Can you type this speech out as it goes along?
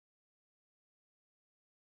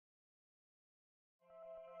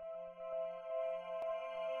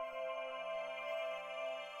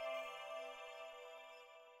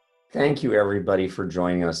Thank you, everybody, for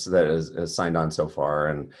joining us that has signed on so far.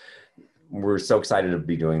 And we're so excited to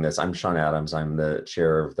be doing this. I'm Sean Adams. I'm the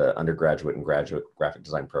chair of the undergraduate and graduate graphic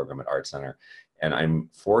design program at Art Center. And I'm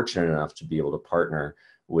fortunate enough to be able to partner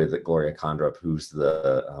with Gloria Kondrup, who's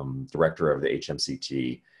the director of the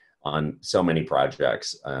HMCT, on so many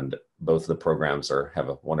projects. And both of the programs have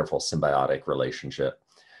a wonderful symbiotic relationship.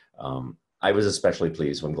 I was especially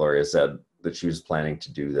pleased when Gloria said that she was planning to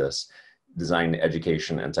do this. Design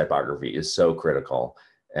education and typography is so critical,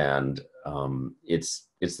 and it's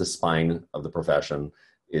the spine of the profession.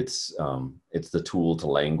 It's the tool to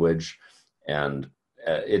language, and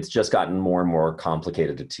it's just gotten more and more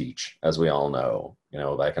complicated to teach, as we all know. You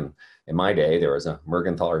know, back in my day, there was a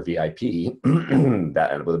Mergenthaler VIP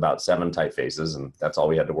that with about 7 typefaces, and that's all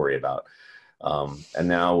we had to worry about. And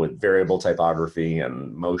now with variable typography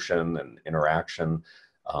and motion and interaction,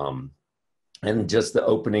 and just the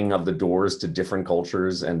opening of the doors to different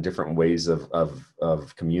cultures and different ways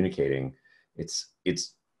of communicating, it's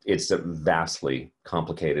a vastly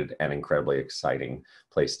complicated and incredibly exciting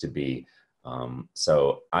place to be.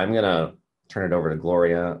 So I'm gonna turn it over to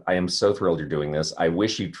Gloria. I am so thrilled you're doing this. I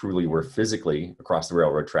wish you truly were physically across the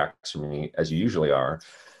railroad tracks from me, as you usually are,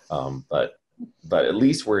 but at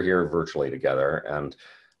least we're here virtually together, and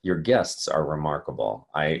your guests are remarkable.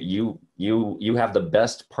 You have the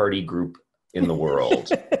best party group in the world.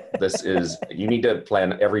 You need to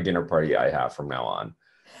plan every dinner party I have from now on.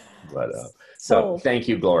 But so thank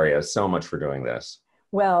you, Gloria, so much for doing this.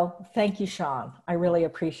 Well, thank you, Sean. I really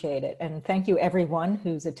appreciate it. And thank you everyone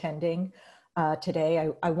who's attending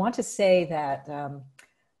today. I want to say that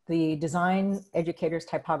the Design Educators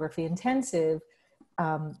Typography Intensive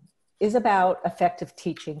is about effective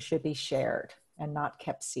teaching should be shared and not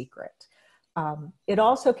kept secret. It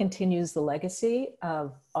also continues the legacy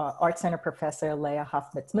of Art Center professor Leah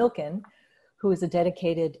Hoffmitz Milken, who is a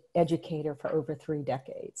dedicated educator for over 3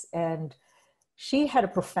 decades. And she had a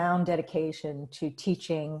profound dedication to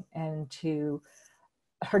teaching and to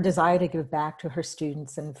her desire to give back to her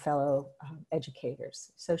students and fellow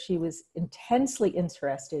educators. So she was intensely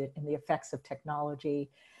interested in the effects of technology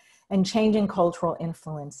and changing cultural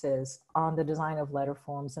influences on the design of letter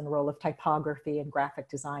forms and the role of typography and graphic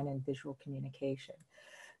design and visual communication.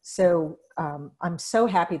 So I'm so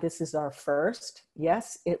happy this is our first.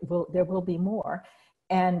 Yes, there will be more.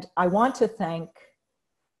 And I want to thank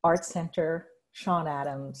Art Center, Sean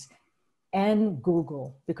Adams, and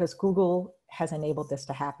Google, because Google has enabled this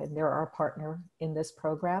to happen. They're our partner in this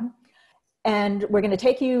program. And we're going to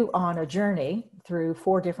take you on a journey through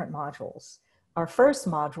 4 different modules. Our first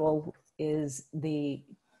module is the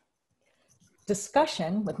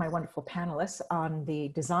discussion with my wonderful panelists on the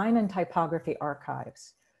design and typography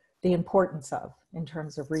archives, the importance of in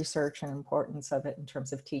terms of research and importance of it in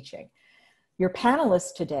terms of teaching. Your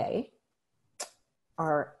panelists today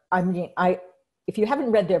are, if you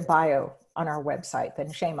haven't read their bio on our website,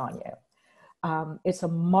 then shame on you. It's a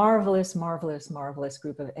marvelous, marvelous, marvelous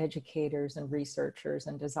group of educators and researchers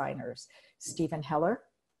and designers. Stephen Heller,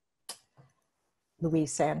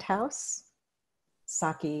 Louise Sandhouse,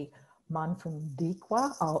 Saki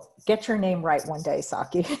Manfundikwa, I'll get your name right one day,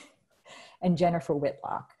 Saki, and Jennifer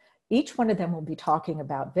Whitlock. Each one of them will be talking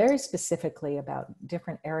about very specifically about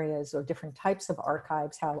different areas or different types of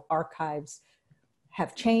archives, how archives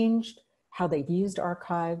have changed, how they've used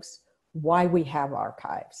archives, why we have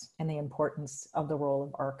archives, and the importance of the role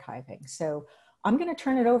of archiving. So I'm going to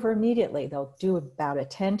turn it over immediately. They'll do about a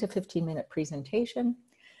 10 to 15 minute presentation.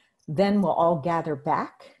 Then we'll all gather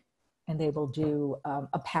back and they will do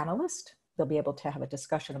a panelist. They'll be able to have a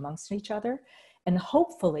discussion amongst each other, and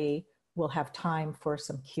hopefully we'll have time for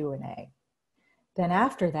some Q&A. Then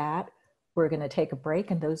after that, we're going to take a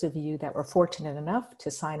break, and those of you that were fortunate enough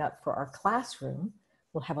to sign up for our classroom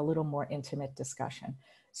will have a little more intimate discussion.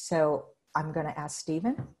 So I'm going to ask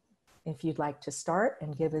Stephen if you'd like to start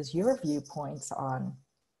and give us your viewpoints on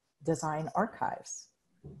design archives.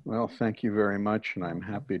 Well, thank you very much, and I'm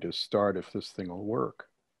happy to start if this thing will work.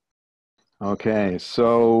 Okay,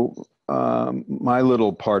 so my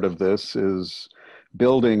little part of this is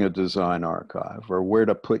building a design archive, or where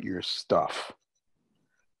to put your stuff.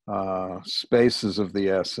 Space is of the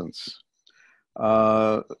essence.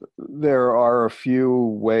 There are a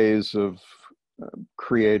few ways of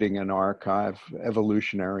creating an archive,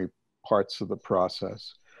 evolutionary parts of the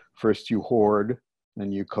process. First, you hoard,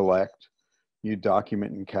 then you collect. You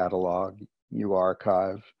document and catalog, you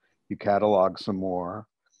archive, you catalog some more,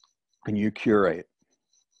 and you curate.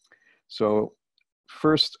 So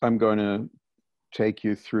first, I'm going to take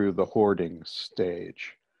you through the hoarding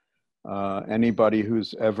stage. Anybody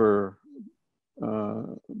who's ever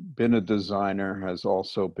been a designer has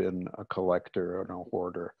also been a collector and a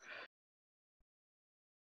hoarder.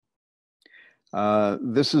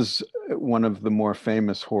 This is one of the more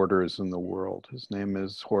famous hoarders in the world. His name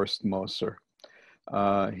is Horst Moser.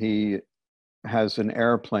 He has an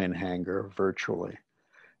airplane hangar virtually.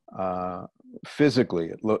 Physically,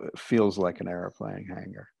 it feels like an airplane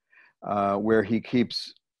hangar, where he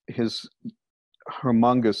keeps his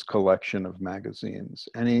humongous collection of magazines.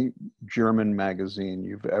 Any German magazine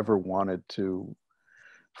you've ever wanted to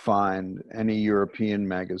find, any European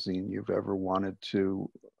magazine you've ever wanted to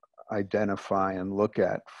identify and look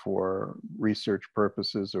at for research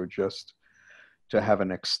purposes or just to have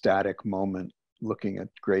an ecstatic moment looking at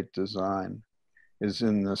great design, is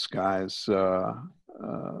in this guy's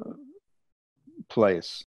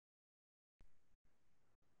place.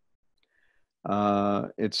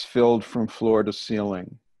 It's filled from floor to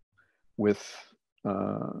ceiling with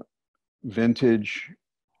vintage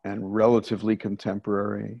and relatively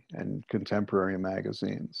contemporary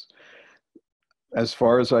magazines. As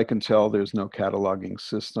far as I can tell, there's no cataloging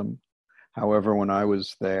system. However, when I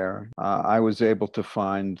was there, I was able to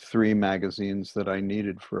find 3 magazines that I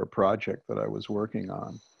needed for a project that I was working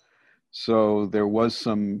on. So there was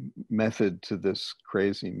some method to this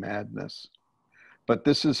crazy madness. But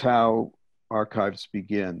this is how archives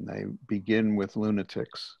begin. They begin with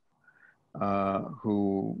lunatics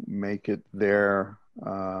who make it their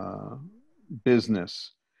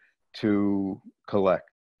business to collect.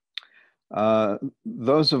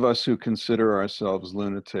 Those of us who consider ourselves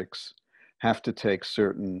lunatics have to take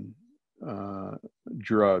certain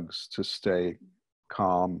drugs to stay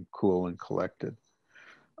calm, cool, and collected.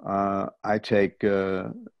 I take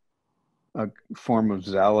a form of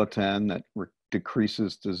Zolotan that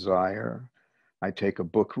decreases desire. I take a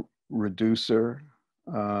book reducer.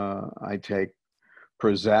 I take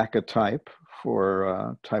Prozac type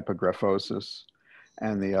for typographosis,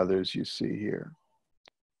 and the others you see here.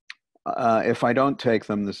 If I don't take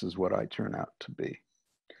them, this is what I turn out to be.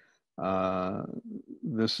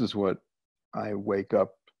 This is what I wake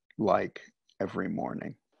up like every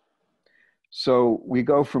morning. So we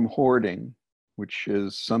go from hoarding, which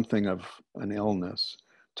is something of an illness,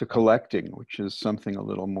 to collecting, which is something a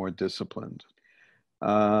little more disciplined.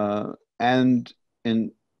 And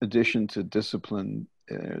in addition to discipline,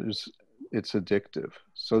 it's addictive.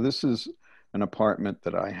 So this is an apartment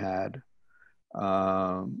that I had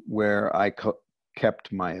where I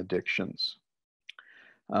kept my addictions.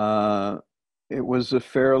 It was a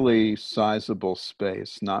fairly sizable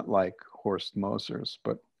space, not like Horst Moser's,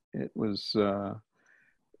 but it was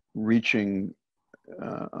reaching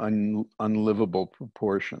unlivable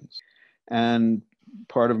proportions. And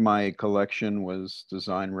part of my collection was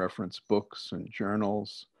design reference books and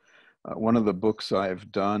journals. One of the books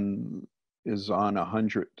I've done is on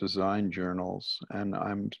 100 design journals, and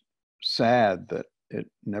I'm sad that it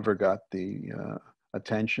never got the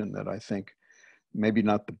attention that I think maybe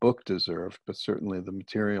not the book deserved, but certainly the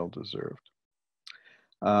material deserved.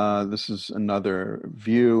 This is another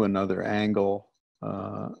view, another angle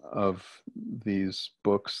of these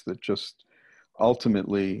books that just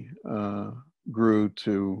ultimately grew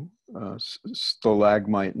to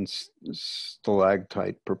stalagmite and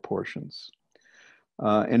stalactite proportions.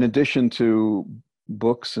 In addition to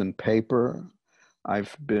books and paper,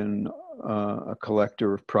 I've been a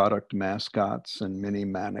collector of product mascots and mini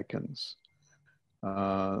mannequins.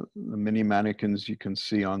 The mini mannequins you can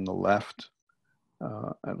see on the left,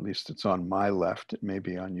 at least it's on my left, it may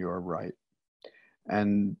be on your right.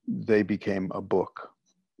 And they became a book,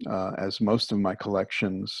 as most of my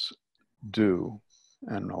collections do.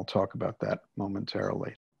 And I'll talk about that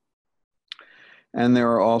momentarily. And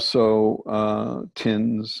there are also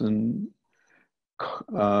tins and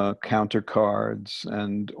counter cards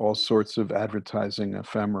and all sorts of advertising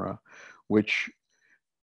ephemera, which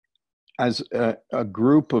as a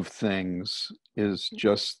group of things is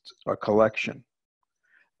just a collection.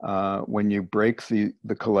 When you break the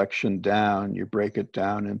collection down, you break it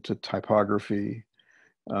down into typography,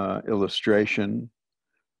 illustration.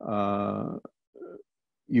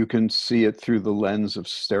 You can see it through the lens of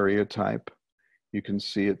stereotype. You can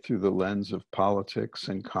see it through the lens of politics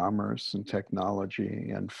and commerce and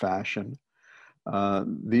technology and fashion.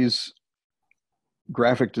 These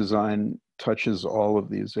graphic design touches all of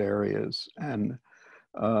these areas. And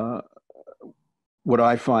what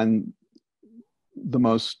I find the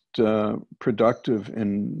most productive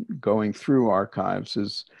in going through archives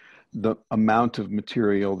is the amount of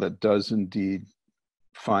material that does indeed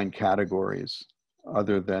find categories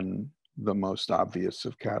other than the most obvious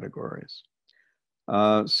of categories.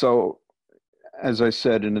 So as I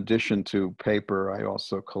said, in addition to paper, I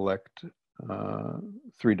also collect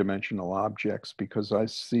three-dimensional objects because I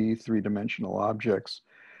see three-dimensional objects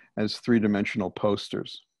as three-dimensional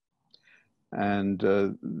posters. And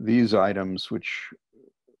these items, which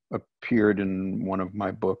appeared in one of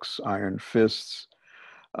my books, Iron Fists,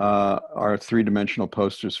 are three-dimensional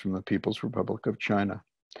posters from the People's Republic of China.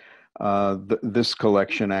 This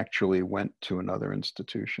collection actually went to another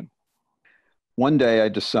institution. One day I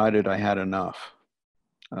decided I had enough,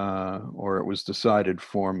 or it was decided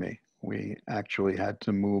for me. We actually had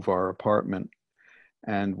to move our apartment,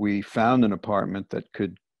 and we found an apartment that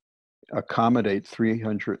could accommodate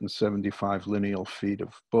 375 lineal feet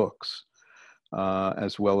of books,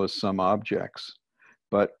 as well as some objects.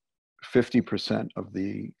 But 50% of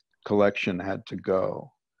the collection had to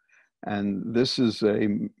go. And this is a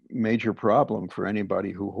major problem for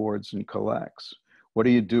anybody who hoards and collects. What do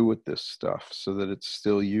you do with this stuff so that it's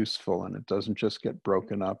still useful and it doesn't just get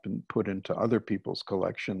broken up and put into other people's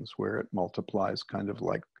collections where it multiplies kind of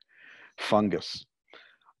like fungus?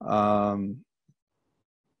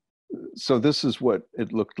 So this is what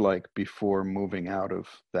it looked like before moving out of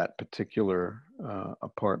that particular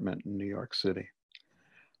apartment in New York City.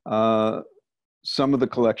 Some of the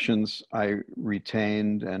collections I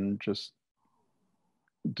retained and just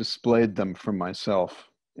displayed them for myself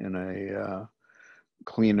in a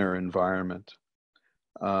cleaner environment.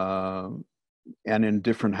 And in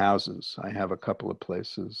different houses. I have a couple of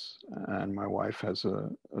places, and my wife has a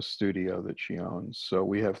studio that she owns. So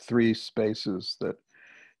we have 3 spaces that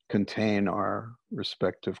contain our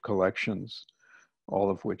respective collections, all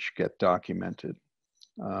of which get documented.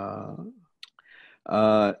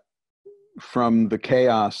 From the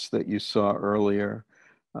chaos that you saw earlier,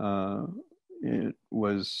 I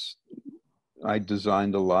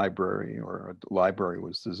designed a library, or a library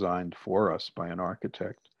was designed for us by an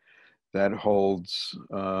architect that holds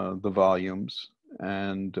the volumes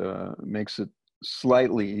and makes it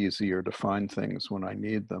slightly easier to find things when I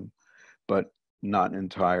need them, but not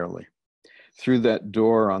entirely. Through that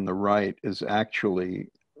door on the right is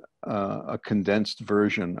actually a condensed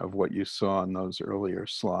version of what you saw in those earlier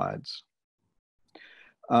slides.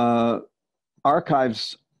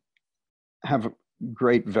 Archives have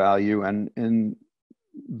great value, and in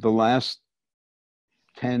the last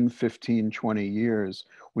 10, 15, 20 years,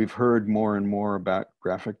 we've heard more and more about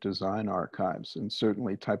graphic design archives, and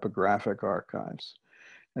certainly typographic archives,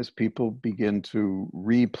 as people begin to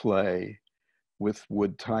replay with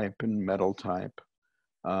wood type and metal type.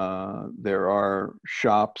 There are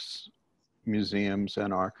shops, museums,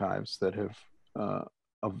 and archives that have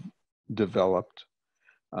developed.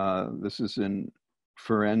 This is in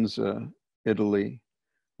Firenze, Italy,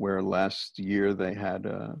 where last year they had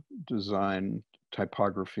a design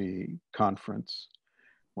typography conference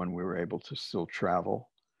when we were able to still travel.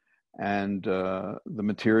 And the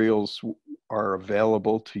materials are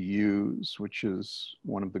available to use, which is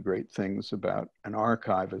one of the great things about an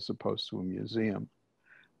archive as opposed to a museum.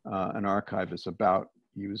 An archive is about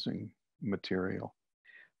using material.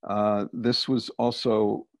 This was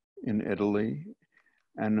also in Italy.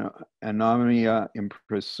 And Anamia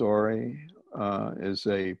Impressori is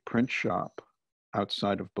a print shop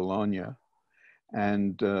outside of Bologna.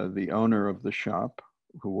 And the owner of the shop,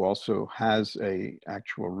 who also has an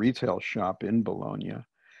actual retail shop in Bologna,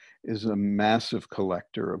 is a massive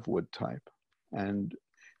collector of wood type. And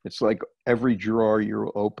it's like every drawer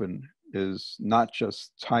you open is not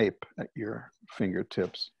just type at your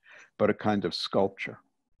fingertips, but a kind of sculpture.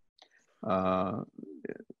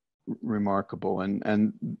 Remarkable.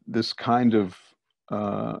 And this kind of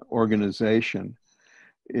organization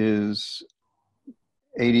is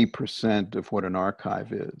 80% of what an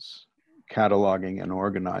archive is, cataloging and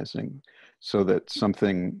organizing so that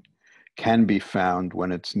something can be found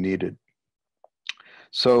when it's needed.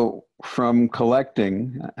 So from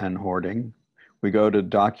collecting and hoarding, we go to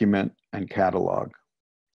document and catalog.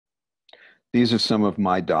 These are some of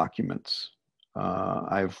my documents.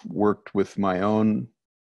 I've worked with my own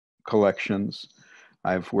collections.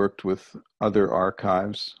 I've worked with other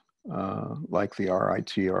archives, like the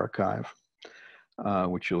RIT archive,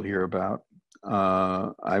 which you'll hear about.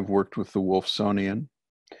 I've worked with the Wolfsonian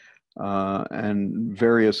and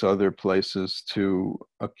various other places to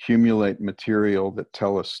accumulate material that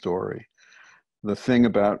tell a story. The thing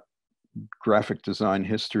about graphic design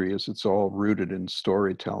history is it's all rooted in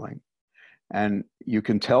storytelling. And you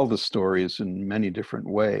can tell the stories in many different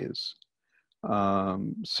ways.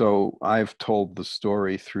 So I've told the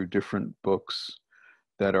story through different books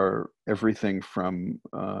that are everything from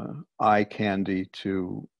eye candy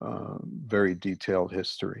to very detailed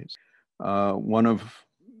histories. One of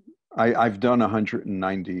I've done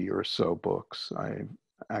 190 or so books. I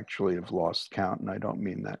actually have lost count, and I don't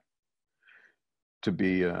mean that to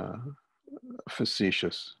be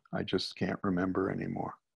facetious. I just can't remember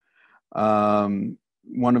anymore.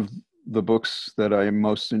 One of the books that I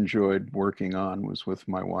most enjoyed working on was with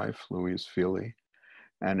my wife, Louise Feely,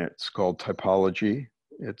 and it's called Typology.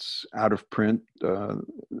 It's out of print.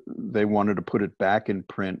 They wanted to put it back in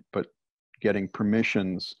print, but getting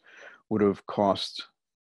permissions would have cost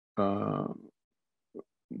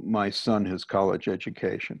my son his college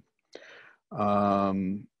education.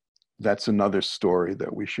 That's another story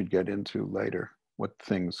that we should get into later, what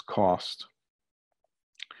things cost.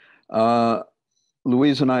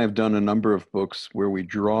 Louise and I have done a number of books where we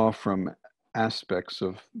draw from aspects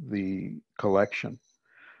of the collection.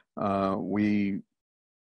 We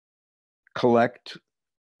collect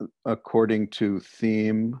according to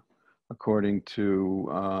theme, according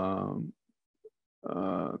to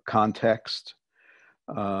context.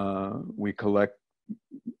 We collect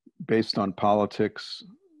based on politics,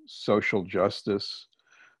 social justice,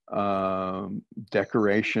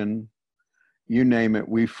 decoration, you name it,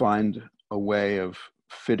 we find a way of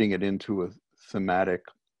fitting it into a thematic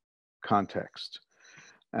context.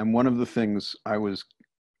 And one of the things I was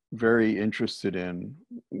very interested in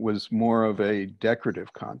was more of a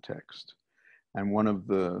decorative context. And one of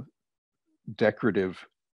the decorative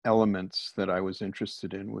elements that I was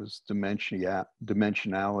interested in was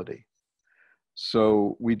dimensionality.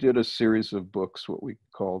 So we did a series of books, what we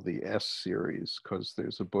call the S series, because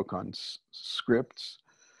there's a book on scripts,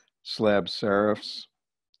 slab serifs,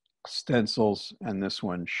 stencils, and this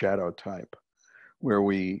one, shadow type, where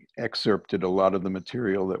we excerpted a lot of the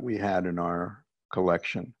material that we had in our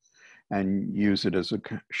collection and use it as a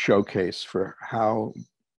showcase for how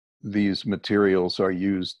these materials are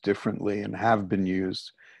used differently and have been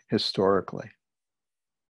used historically.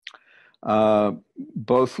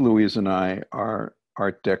 Both Louise and I are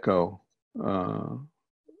Art Deco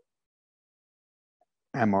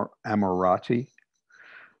amorati.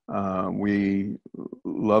 We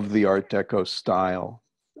love the Art Deco style.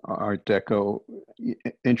 Art Deco,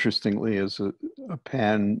 interestingly, is a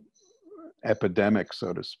pan-epidemic,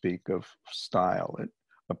 so to speak, of style. It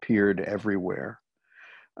appeared everywhere.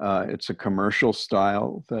 It's a commercial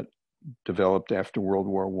style that developed after World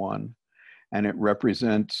War I, and it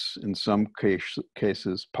represents, in some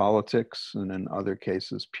cases, politics, and in other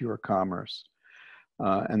cases, pure commerce.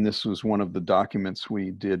 And this was one of the documents we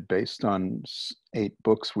did based on 8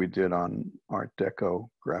 books we did on Art Deco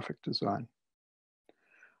graphic design.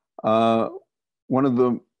 One of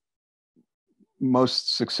the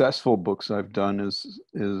most successful books I've done is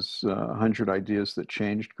 100 Ideas That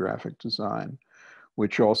Changed Graphic Design,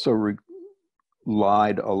 which also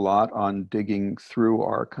relied a lot on digging through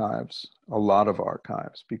archives, a lot of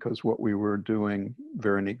archives, because what we were doing,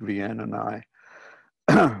 Veronique Vienne and I,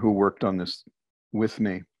 who worked on this with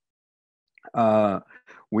me,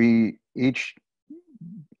 we each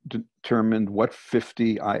determined what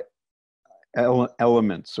 50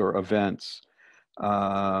 elements or events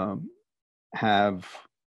have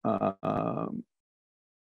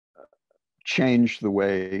changed the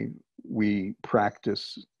way we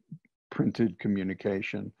practice printed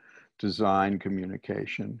communication, design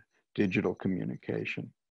communication, digital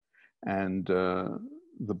communication. And the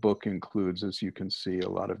book includes, as you can see, a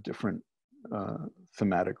lot of different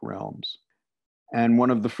thematic realms. And one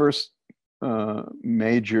of the first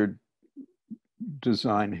major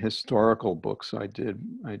design historical books I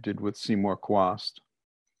did with Seymour Quast,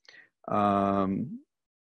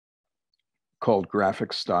 called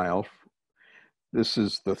Graphic Style. This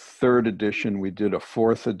is the 3rd edition. We did a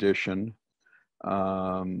 4th edition,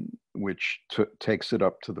 which takes it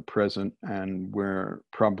up to the present, and we're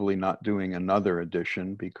probably not doing another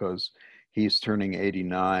edition because he's turning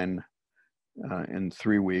 89 in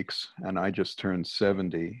 3 weeks, and I just turned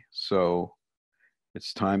 70. So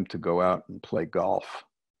it's time to go out and play golf.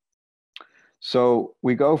 So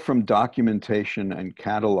we go from documentation and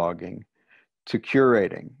cataloging to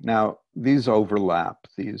curating. Now, these overlap,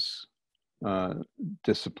 these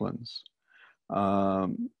disciplines.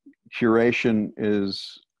 Curation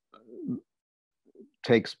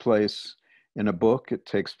takes place in a book, it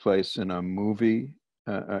takes place in a movie,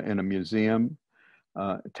 in a museum,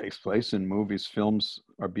 it takes place in movies. Films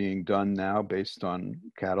are being done now based on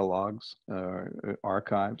catalogs,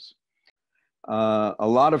 archives. A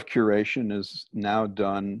lot of curation is now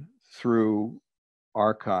done through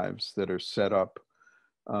archives that are set up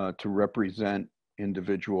to represent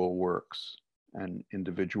individual works and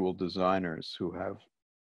individual designers who have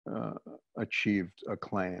achieved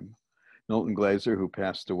acclaim. Milton Glaser, who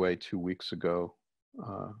passed away 2 weeks ago,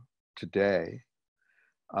 today,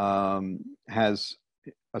 has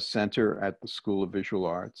a center at the School of Visual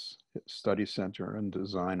Arts, Study Center and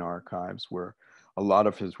Design Archives, where a lot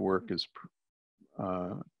of his work is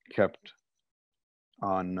kept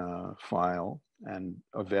on file and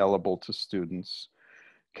available to students,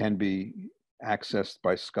 can be accessed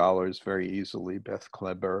by scholars very easily. Beth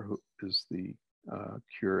Kleber, who is the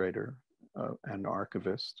curator and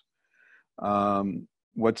archivist.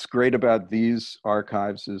 What's great about these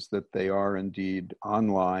archives is that they are indeed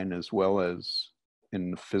online as well as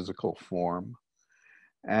in physical form.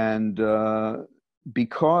 And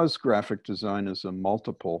because graphic design is a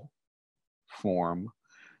multiple form,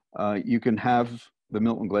 you can have the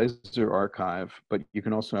Milton Glaser archive, but you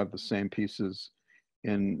can also have the same pieces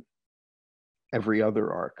in every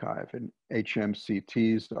other archive, in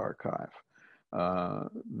HMCT's archive,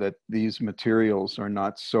 that these materials are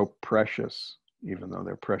not so precious, even though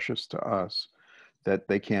they're precious to us, that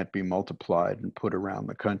they can't be multiplied and put around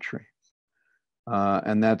the country.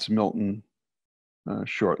 And that's Milton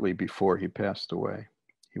shortly before he passed away.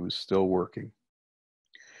 He was still working.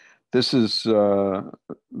 This is a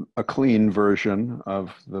clean version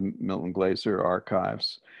of the Milton Glaser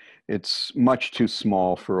archives. It's much too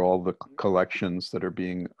small for all the collections that are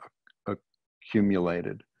being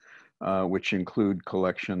accumulated, which include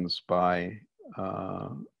collections by,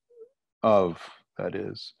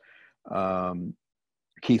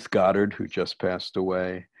 Keith Goddard, who just passed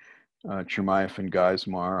away, Chermayeff and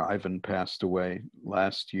Geismar. Ivan passed away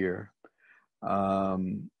last year.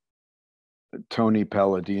 Tony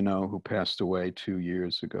Palladino, who passed away 2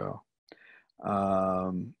 years ago.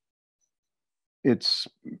 It's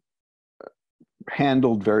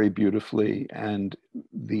handled very beautifully, and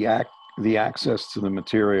the access to the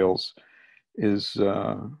materials is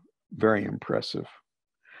very impressive.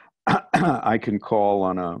 I can call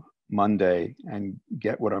on a Monday and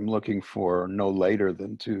get what I'm looking for no later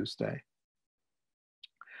than Tuesday.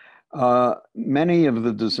 Many of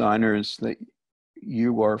the designers that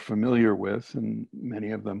you are familiar with, and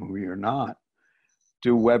many of them who you're not,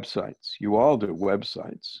 do websites. You all do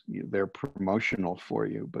websites. They're promotional for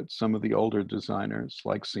you, but some of the older designers,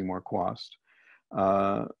 like Seymour Quast,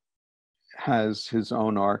 has his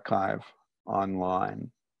own archive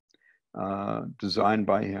online, designed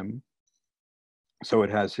by him. So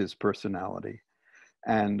it has his personality,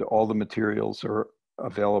 and all the materials are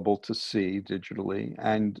available to see digitally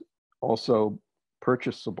and also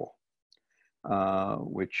purchasable,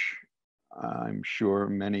 which I'm sure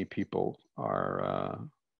many people are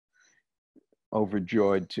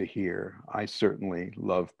overjoyed to hear. I certainly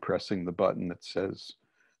love pressing the button that says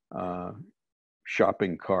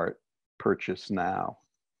shopping cart, purchase now.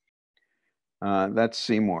 That's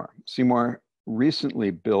Seymour. Seymour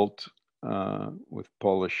recently built, with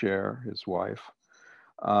Paula Scher, his wife,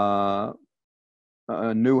 a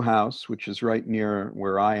new house, which is right near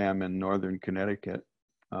where I am in northern Connecticut,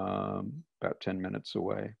 about 10 minutes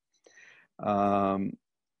away.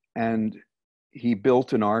 And he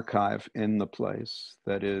built an archive in the place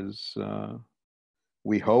that is,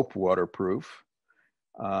 we hope, waterproof,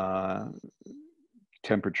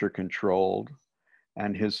 temperature controlled,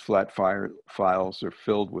 and his flat files are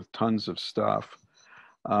filled with tons of stuff.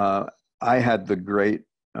 I had the great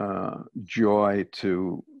joy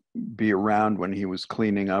to be around when he was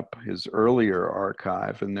cleaning up his earlier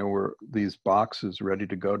archive, and there were these boxes ready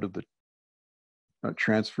to go to the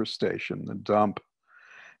transfer station, the dump,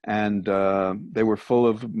 and they were full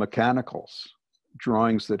of mechanicals,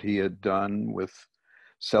 drawings that he had done with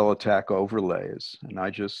Celotac overlays, and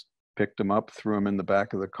I just picked them up, threw them in the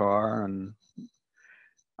back of the car, and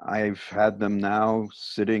I've had them now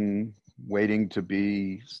sitting, waiting to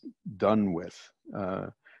be done with,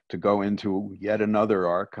 to go into yet another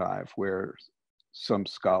archive where some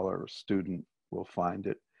scholar or student will find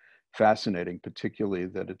it fascinating, particularly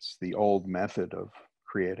that it's the old method of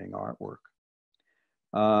creating artwork.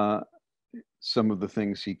 Some of the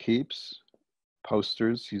things he keeps: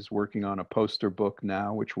 posters. He's working on a poster book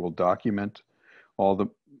now, which will document all the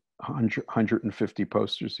 150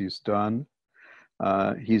 posters he's done.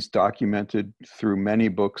 He's documented through many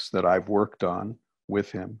books that I've worked on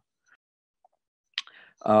with him.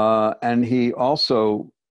 And he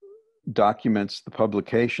also documents the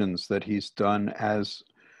publications that he's done as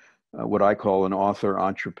what I call an author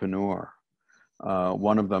entrepreneur.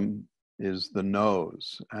 One of them is The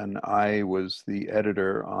Nose, and I was the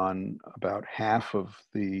editor on about half of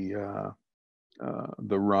the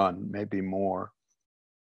run, maybe more.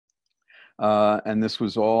 And this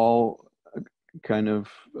was all kind of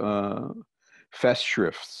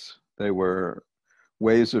Festschrifts. They were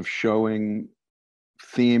ways of showing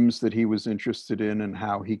themes that he was interested in and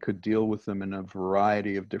how he could deal with them in a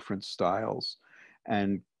variety of different styles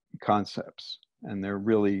and concepts. And they're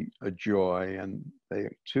really a joy, and they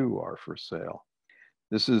too are for sale.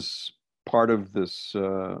 This is part of this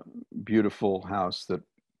beautiful house that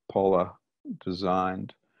Paula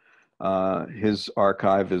designed. His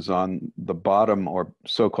archive is on the bottom or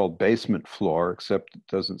so-called basement floor, except it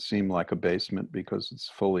doesn't seem like a basement because it's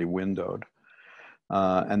fully windowed.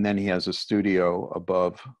 And then he has a studio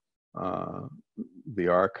above the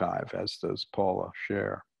archive, as does Paula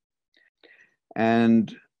Scher.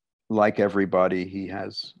 And like everybody, he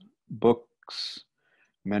has books,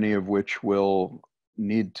 many of which will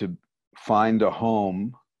need to find a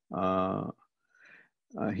home.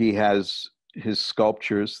 He has his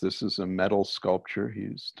sculptures. This is a metal sculpture.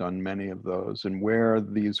 He's done many of those. And where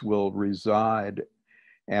these will reside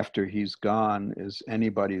after he's gone is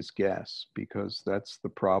anybody's guess, because that's the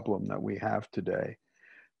problem that we have today.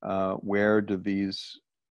 Where do these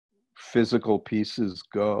physical pieces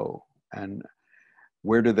go? And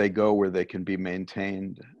where do they go where they can be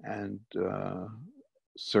maintained and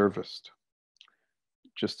serviced?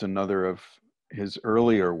 Just another of his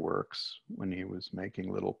earlier works when he was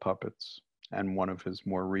making little puppets, and one of his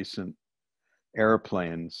more recent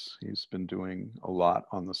airplanes. He's been doing a lot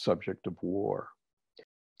on the subject of war.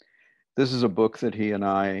 This is a book that he and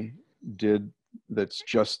I did that's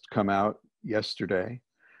just come out yesterday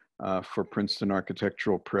for Princeton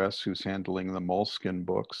Architectural Press, who's handling the Moleskine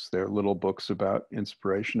books. They're little books about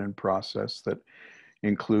inspiration and process that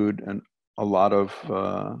include a lot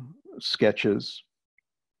of sketches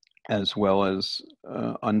as well as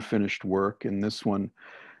unfinished work. In this one,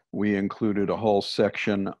 we included a whole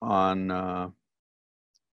section on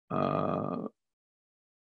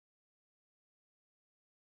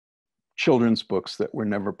children's books that were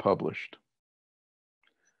never published.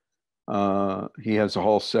 He has a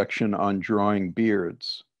whole section on drawing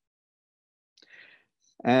beards.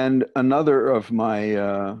 And another of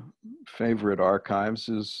my favorite archives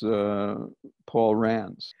is Paul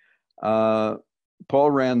Rand's.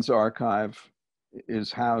 Paul Rand's archive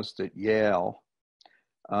is housed at Yale,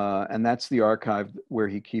 and that's the archive where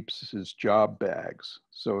he keeps his job bags.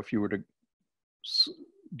 So if you were to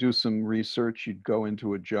do some research, you'd go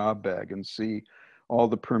into a job bag and see all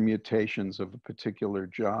the permutations of a particular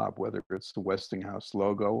job, whether it's the Westinghouse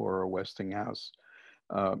logo or a Westinghouse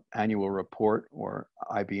annual report or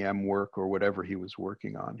IBM work or whatever he was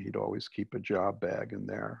working on. He'd always keep a job bag in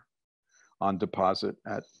there on deposit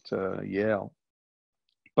at Yale.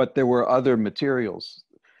 But there were other materials.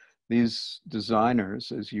 These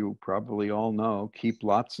designers, as you probably all know, keep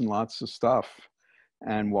lots and lots of stuff.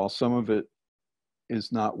 And while some of it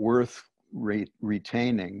is not worth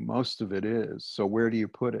retaining, most of it is. So where do you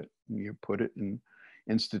put it? You put it in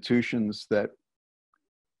institutions that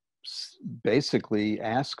basically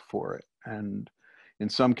ask for it. And in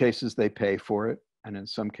some cases they pay for it, and in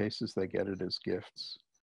some cases they get it as gifts.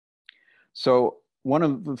 So one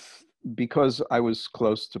of the, because I was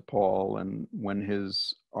close to Paul, and when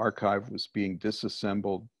his archive was being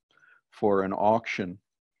disassembled for an auction,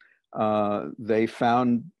 they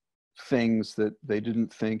found things that they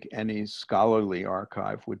didn't think any scholarly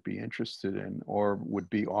archive would be interested in or would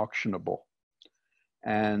be auctionable.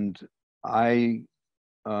 And I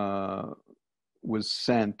was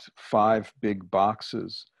sent 5 big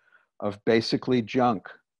boxes of basically junk,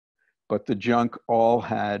 but the junk all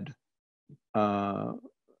had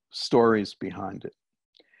stories behind it.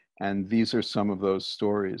 And these are some of those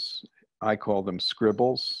stories. I call them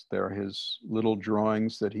scribbles. They're his little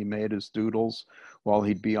drawings that he made as doodles while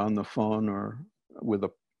he'd be on the phone or with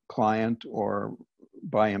a client or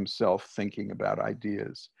by himself thinking about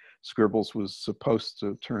ideas. Scribbles was supposed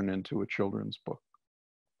to turn into a children's book.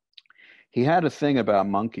 He had a thing about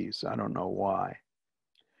monkeys. I don't know why,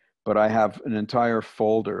 but I have an entire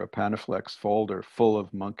folder, a Panaflex folder full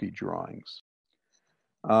of monkey drawings.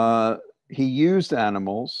 He used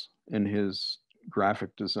animals in his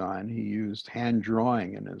graphic design. He used hand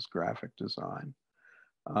drawing in his graphic design,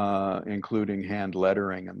 including hand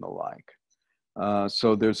lettering and the like.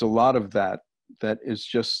 So there's a lot of that is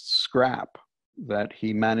just scrap that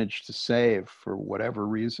he managed to save for whatever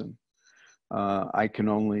reason. I can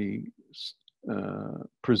only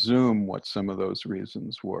presume what some of those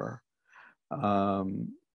reasons were.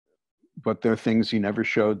 But they're things he never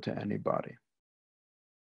showed to anybody.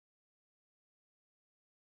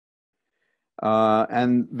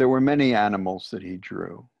 And there were many animals that he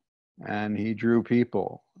drew, and he drew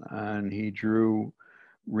people, and he drew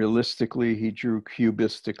realistically, he drew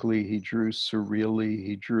cubistically, he drew surreally,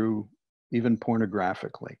 he drew even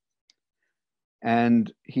pornographically.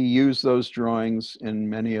 And he used those drawings in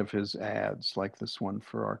many of his ads, like this one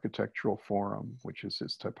for Architectural Forum, which is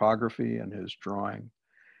his typography and his drawing,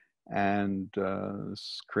 and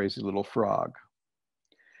this crazy little frog.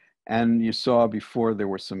 And you saw before there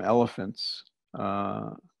were some elephants.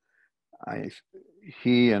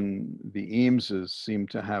 He and the Eameses seem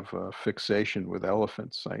to have a fixation with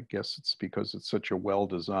elephants. I guess it's because it's such a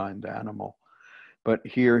well-designed animal. But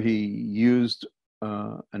here he used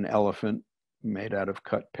an elephant made out of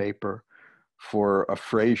cut paper for a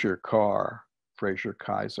Fraser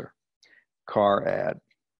Kaiser car ad.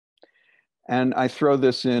 And I throw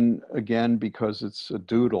this in again because it's a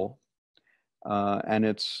doodle. And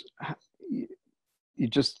it's, you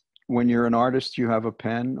just, when you're an artist, you have a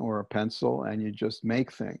pen or a pencil and you just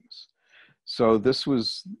make things. So this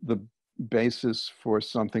was the basis for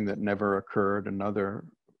something that never occurred, another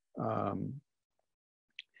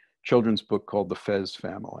children's book called The Fez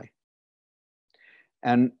Family.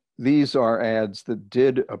 And these are ads that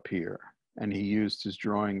did appear, and he used his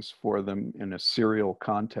drawings for them in a serial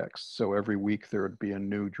context. So every week there would be a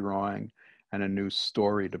new drawing and a new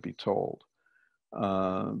story to be told.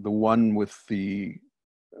 The one with the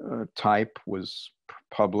type was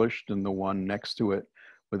published, and the one next to it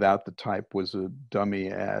without the type was a dummy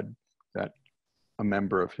ad that a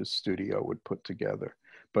member of his studio would put together.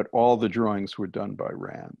 But all the drawings were done by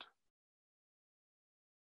Rand.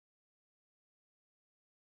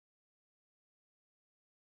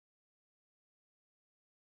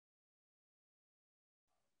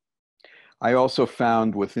 I also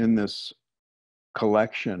found within this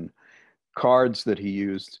collection cards that he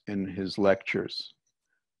used in his lectures,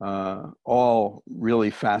 all really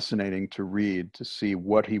fascinating to read, to see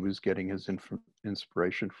what he was getting his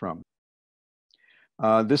inspiration from.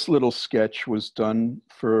 This little sketch was done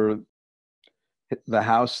for the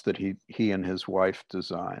house that he and his wife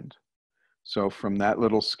designed. So from that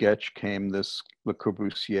little sketch came this Le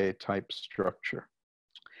Corbusier type structure.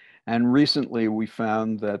 And recently we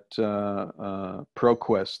found that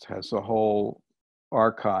ProQuest has a whole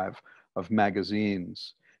archive of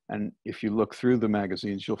magazines. And if you look through the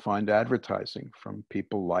magazines, you'll find advertising from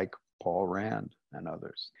people like Paul Rand and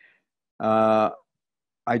others.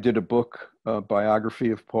 I did a book, a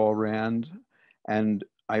biography of Paul Rand, and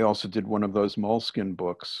I also did one of those Moleskine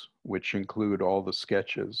books, which include all the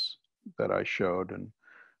sketches that I showed and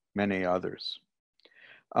many others.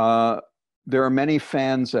 There are many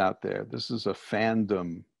fans out there. This is a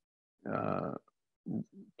fandom.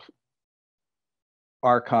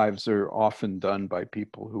 Archives are often done by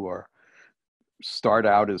people who start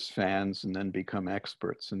out as fans and then become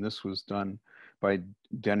experts. And this was done by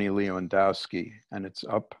Denny Lewandowski, and it's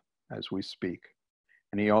up as we speak.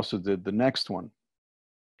 And he also did the next one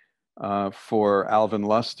for Alvin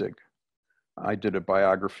Lustig. I did a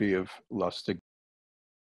biography of Lustig,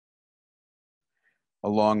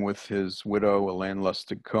 along with his widow, Elaine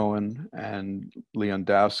Lustig Cohen, and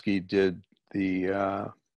Lewandowski did the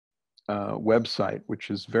website, which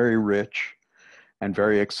is very rich and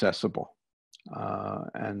very accessible.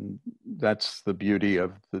 And that's the beauty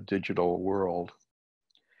of the digital world.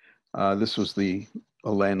 This was the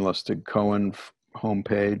Elaine Lustig Cohen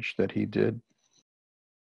homepage that he did.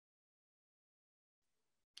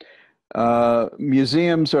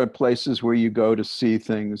 Museums are places where you go to see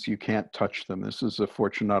things, you can't touch them. This is a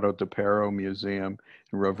Fortunato de Pero museum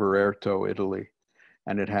in Rovereto, Italy,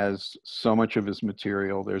 and it has so much of his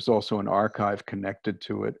material. There's also an archive connected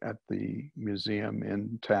to it at the museum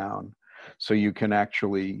in town. So you can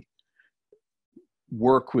actually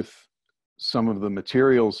work with some of the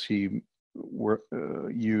materials he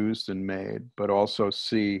used and made, but also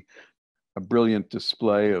see a brilliant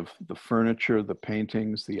display of the furniture, the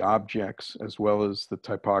paintings, the objects, as well as the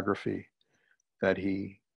typography that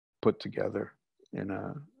he put together in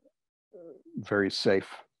a very safe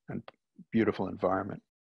and beautiful environment.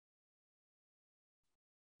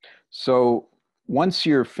 So once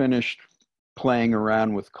you're finished playing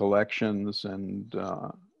around with collections and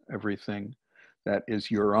everything that is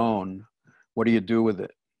your own, what do you do with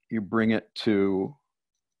it? You bring it to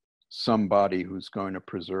somebody who's going to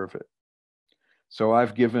preserve it. So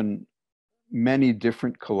I've given many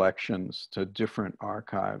different collections to different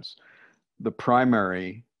archives. The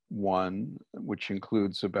primary one, which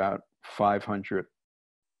includes about 500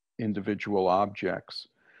 individual objects,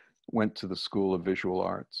 went to the School of Visual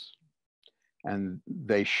Arts, and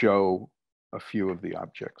they show a few of the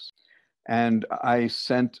objects. And I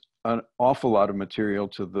sent an awful lot of material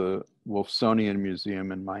to the Wolfsonian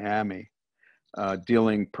Museum in Miami,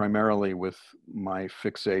 dealing primarily with my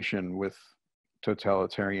fixation with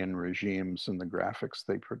totalitarian regimes and the graphics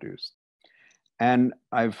they produced. And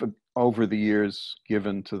I've over the years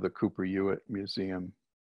given to the Cooper Hewitt Museum,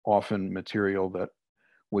 often material that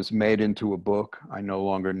was made into a book. I no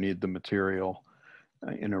longer need the material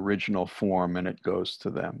in original form, and it goes to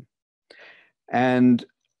them. And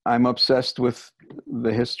I'm obsessed with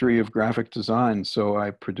the history of graphic design, so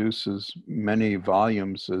I produce as many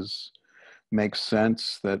volumes as makes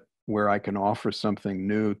sense, that where I can offer something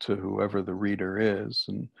new to whoever the reader is.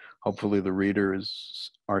 And hopefully the reader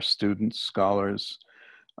is our students, scholars,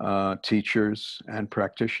 teachers, and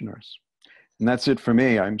practitioners. And that's it for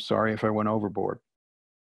me. I'm sorry if I went overboard.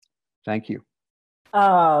 Thank you.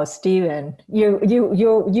 Oh, Stephen,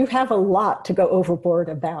 you have a lot to go overboard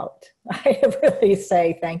about. I really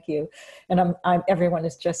say thank you, and everyone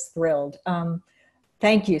is just thrilled.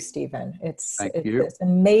 Thank you, Stephen. It's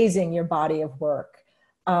amazing, your body of work.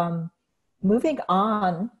 Moving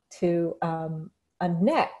on to a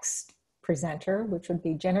next presenter, which would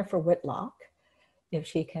be Jennifer Whitlock, if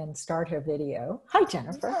she can start her video. Hi,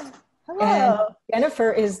 Jennifer. Hello. And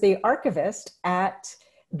Jennifer is the archivist at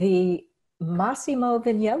the Massimo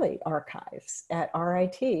Vignelli archives at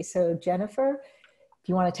RIT. So Jennifer, if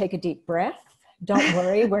you want to take a deep breath, don't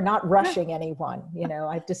worry, we're not rushing anyone. You know,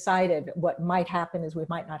 I've decided what might happen is we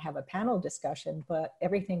might not have a panel discussion, but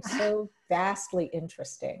everything's so vastly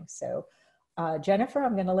interesting. So Jennifer,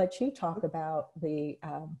 I'm going to let you talk about the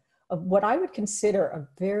of what I would consider a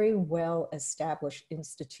very well-established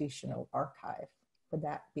institutional archive. Would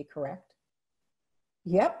that be correct?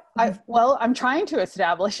 Yep. Well, I'm trying to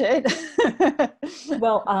establish it.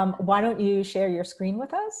 Well, why don't you share your screen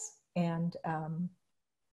with us? And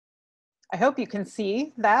I hope you can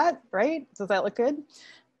see that, right? Does that look good?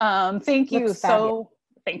 Thank you.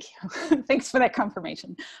 Thank you. Thanks for that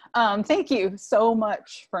confirmation. Thank you so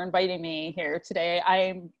much for inviting me here today.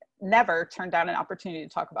 I never turned down an opportunity to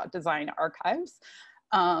talk about design archives,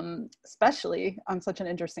 especially on such an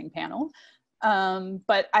interesting panel.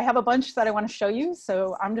 But I have a bunch that I want to show you,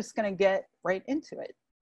 so I'm just going to get right into it.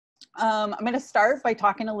 I'm going to start by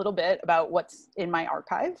talking a little bit about what's in my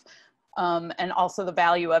archive, and also the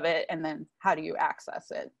value of it, and then how do you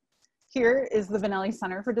access it. Here is the Vignelli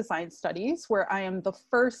Center for Design Studies, where I am the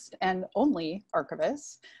first and only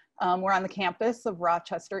archivist. We're on the campus of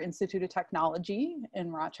Rochester Institute of Technology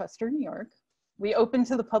in Rochester, New York. We opened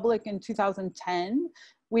to the public in 2010.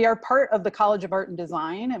 We are part of the College of Art and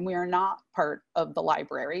Design, and we are not part of the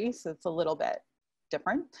library, so it's a little bit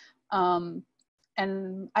different.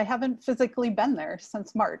 And I haven't physically been there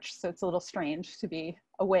since March, so it's a little strange to be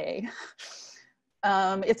away.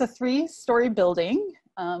 It's a 3-story building.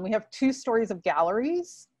 We have 2 stories of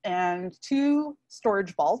galleries and 2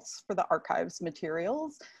 storage vaults for the archives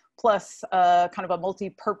materials, plus kind of a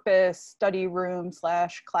multi-purpose study room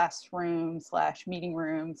 / classroom / meeting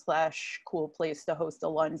room / cool place to host a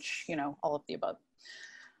lunch, you know, all of the above.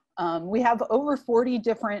 We have over 40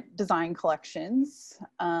 different design collections.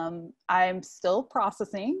 I'm still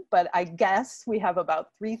processing, but I guess we have about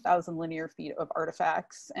 3,000 linear feet of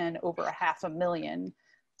artifacts and over 500,000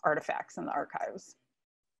 artifacts in the archives.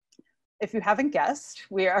 If you haven't guessed,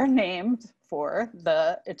 we are named for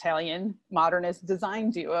the Italian modernist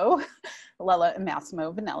design duo, Lella and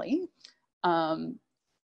Massimo Vignelli.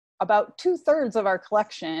 About 2/3 of our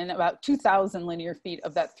collection, about 2,000 linear feet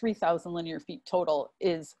of that 3,000 linear feet total,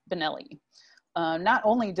 is Vignelli. Not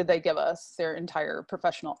only did they give us their entire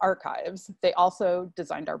professional archives, they also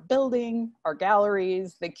designed our building, our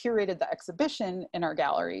galleries, they curated the exhibition in our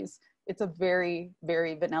galleries. It's a very,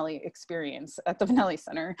 very Vignelli experience at the Vignelli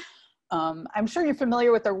Center. I'm sure you're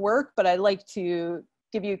familiar with their work, but I'd like to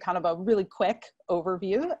give you kind of a really quick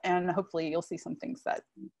overview, and hopefully you'll see some things that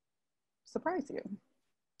surprise you.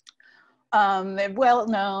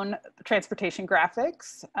 Well-known transportation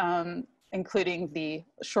graphics, including the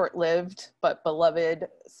short-lived but beloved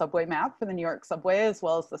subway map for the New York subway, as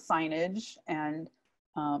well as the signage and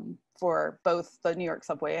for both the New York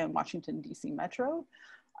subway and Washington, D.C. Metro.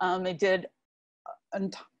 They did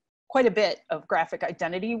quite a bit of graphic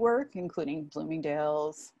identity work, including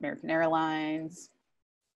Bloomingdale's, American Airlines,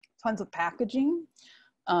 tons of packaging,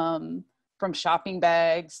 from shopping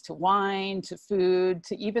bags to wine to food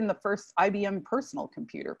to even the first IBM personal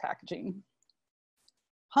computer packaging.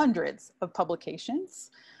 Hundreds of publications,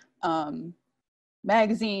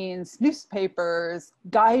 magazines, newspapers,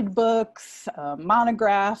 guidebooks,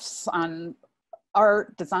 monographs on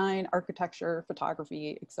art, design, architecture,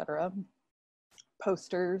 photography, etc.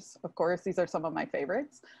 Posters, of course, these are some of my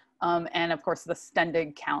favorites. And of course, the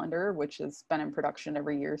Stendig calendar, which has been in production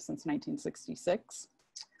every year since 1966.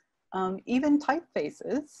 Even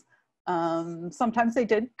typefaces. Sometimes they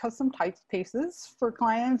did custom typefaces for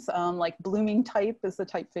clients, like Blooming Type is the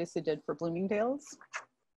typeface they did for Bloomingdale's.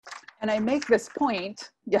 And I make this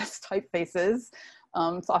point, yes, typefaces.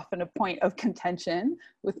 It's often a point of contention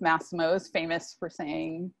with Massimo, is famous for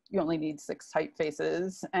saying you only need 6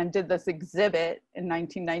 typefaces, and did this exhibit in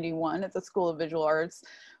 1991 at the School of Visual Arts,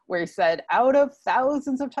 where he said, out of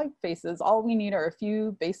thousands of typefaces, all we need are a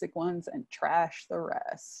few basic ones and trash the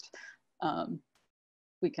rest.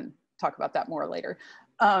 We can talk about that more later.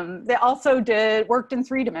 They also worked in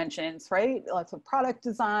 3 dimensions, right? Lots of product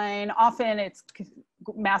design. Often it's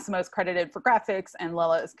Massimo's credited for graphics and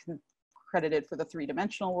Lella is credited for the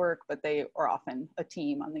 3-dimensional work, but they are often a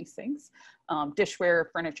team on these things. Dishware,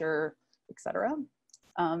 furniture, etc.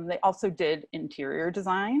 They also did interior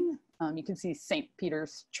design. You can see St.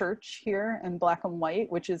 Peter's Church here in black and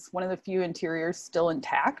white, which is one of the few interiors still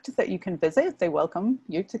intact that you can visit. They welcome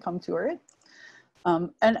you to come tour it.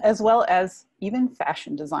 And as well as even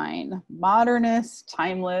fashion design, modernist,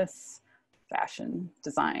 timeless fashion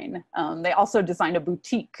design. They also designed a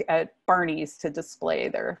boutique at Barney's to display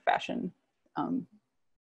their fashion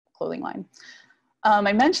clothing line.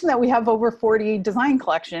 I mentioned that we have over 40 design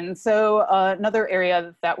collections. So another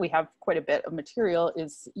area that we have quite a bit of material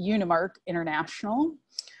is Unimark International.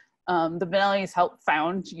 The Vignellis helped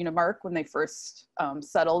found Unimark when they first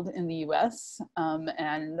settled in the US,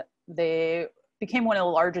 and they became one of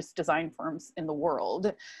the largest design firms in the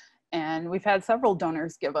world. And we've had several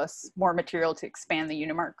donors give us more material to expand the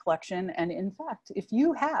Unimark collection. And in fact, if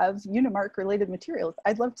you have Unimark related materials,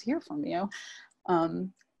 I'd love to hear from you.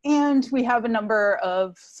 And we have a number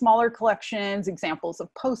of smaller collections, examples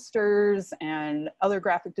of posters and other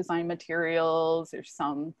graphic design materials. There's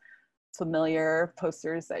some familiar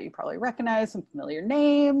posters that you probably recognize, some familiar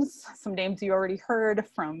names, some names you already heard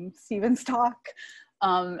from Stephen's talk.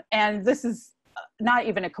 And this is not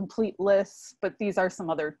even a complete list, but these are some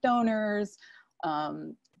other donors,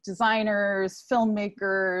 designers,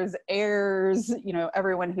 filmmakers, heirs, you know,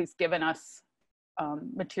 everyone who's given us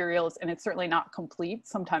materials, and it's certainly not complete.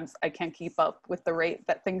 Sometimes I can't keep up with the rate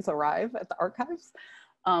that things arrive at the archives.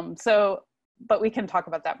 But we can talk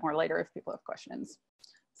about that more later if people have questions.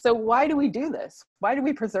 So why do we do this? Why do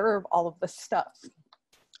we preserve all of this stuff?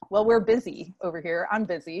 Well, we're busy over here. I'm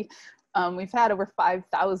busy. We've had over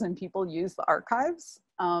 5,000 people use the archives.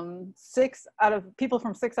 People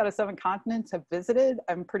from 6 out of 7 continents have visited.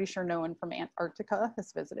 I'm pretty sure no one from Antarctica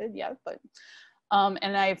has visited yet, but,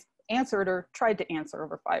 and I've answered or tried to answer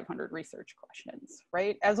over 500 research questions,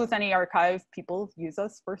 right? As with any archive, people use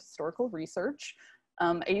us for historical research.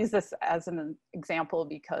 I use this as an example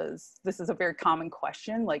because this is a very common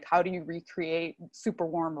question, like how do you recreate super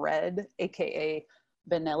warm red, AKA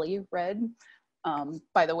Vignelli red?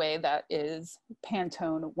 By the way, that is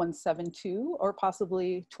Pantone 172 or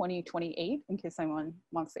possibly 2028, in case anyone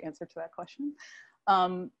wants the answer to that question.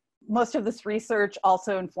 Most of this research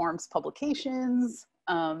also informs publications,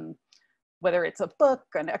 whether it's a book,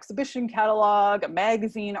 an exhibition catalog, a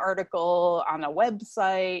magazine article, on a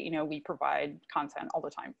website. You know, we provide content all the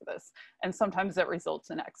time for this. And sometimes that results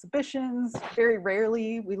in exhibitions. Very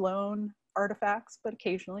rarely we loan artifacts, but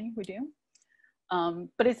occasionally we do.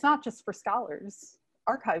 But it's not just for scholars.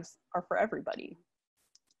 Archives are for everybody.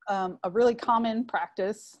 A really common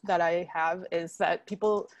practice that I have is that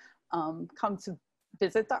people come to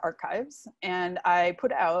visit the archives, and I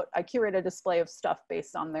curate a display of stuff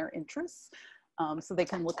based on their interests, so they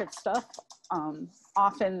can look at stuff.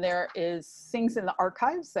 Often there is things in the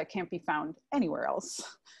archives that can't be found anywhere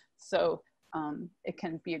else. So it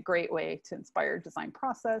can be a great way to inspire design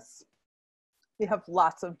process. We have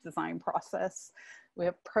lots of design process. We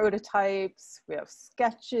have prototypes, we have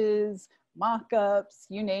sketches, mock-ups,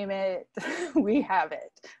 you name it, we have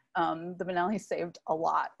it. The Vignelli saved a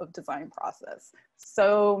lot of design process.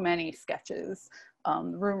 So many sketches.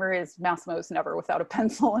 The rumor is Massimo's never without a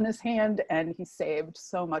pencil in his hand, and he saved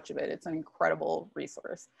so much of it. It's an incredible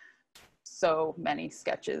resource. So many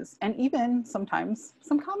sketches, and even sometimes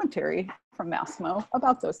some commentary from Massimo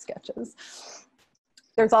about those sketches.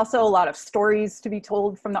 There's also a lot of stories to be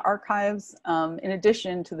told from the archives. In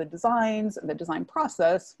addition to the designs and the design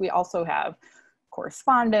process, we also have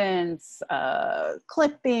correspondence,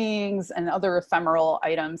 clippings, and other ephemeral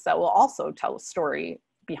items that will also tell a story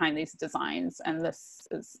behind these designs. And this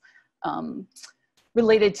is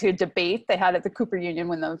related to a debate they had at the Cooper Union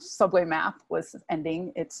when the subway map was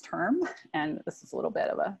ending its term. And this is a little bit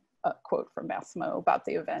of a quote from Massimo about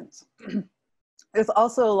the event. There's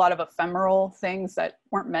also a lot of ephemeral things that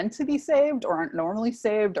weren't meant to be saved or aren't normally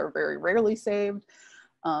saved or very rarely saved.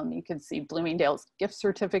 You can see Bloomingdale's gift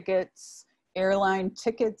certificates, airline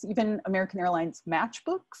tickets, even American Airlines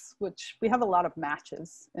matchbooks, which we have a lot of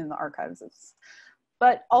matches in the archives.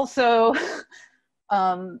 But also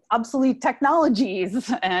obsolete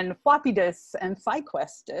technologies and floppy disks and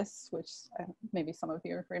SideQuest disks, which maybe some of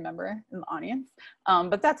you remember in the audience.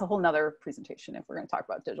 But that's a whole nother presentation if we're going to talk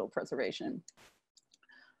about digital preservation.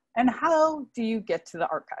 And how do you get to the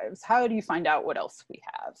archives? How do you find out what else we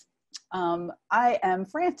have? I am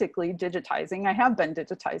frantically digitizing. I have been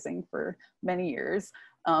digitizing for many years.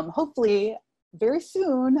 Hopefully, very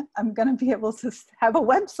soon, I'm going to be able to have a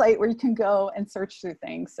website where you can go and search through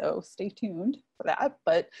things. So stay tuned for that.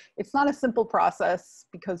 But it's not a simple process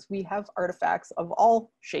because we have artifacts of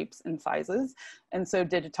all shapes and sizes. And so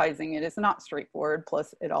digitizing it is not straightforward.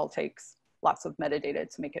 Plus, it all takes lots of metadata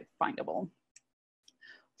to make it findable.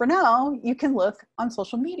 For now, you can look on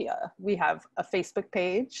social media. We have a Facebook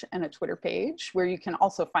page and a Twitter page where you can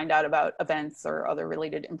also find out about events or other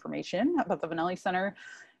related information about the Vignelli Center.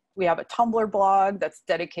 We have a Tumblr blog that's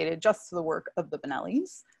dedicated just to the work of the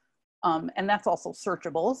Vignellis. And that's also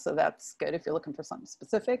searchable, so that's good if you're looking for something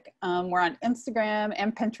specific. We're on Instagram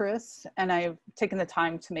and Pinterest, and I've taken the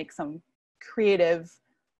time to make some creative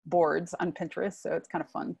boards on Pinterest, so it's kind of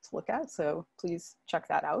fun to look at, so please check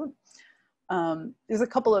that out. There's a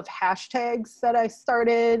couple of hashtags that I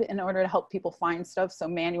started in order to help people find stuff. So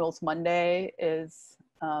Manuals Monday is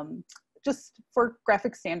just for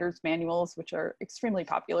graphic standards manuals, which are extremely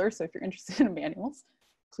popular. So if you're interested in manuals,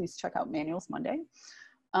 please check out Manuals Monday.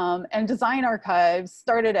 And Design Archives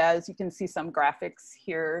started as, you can see some graphics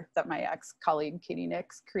here that my ex-colleague Katie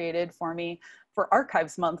Nix created for me for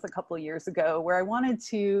Archives Month a couple of years ago, where I wanted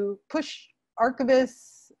to push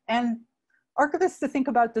archivists to think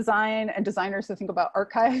about design and designers to think about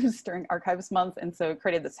archives during Archives Month. And so I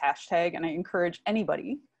created this hashtag, and I encourage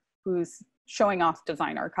anybody who's showing off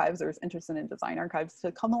design archives or is interested in design archives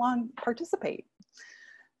to come along, participate.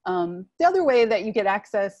 The other way that you get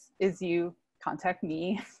access is you contact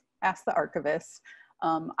me, ask the archivist.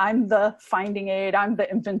 I'm the finding aid, I'm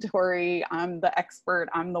the inventory, I'm the expert,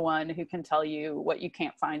 I'm the one who can tell you what you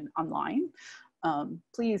can't find online.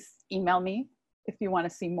 Please email me if you want to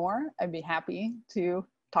see more. I'd be happy to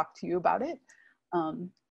talk to you about it.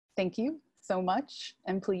 Thank you so much,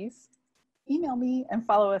 and please email me and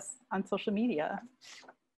follow us on social media.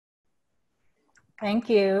 Thank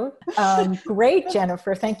you. Great,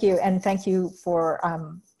 Jennifer. Thank you. And thank you for,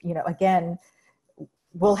 again,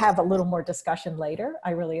 we'll have a little more discussion later. I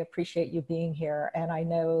really appreciate you being here. And I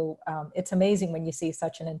know it's amazing when you see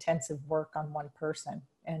such an intensive work on one person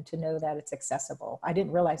and to know that it's accessible. I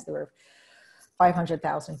didn't realize there were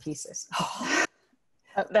 500,000 pieces.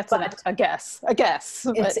 That's a guess.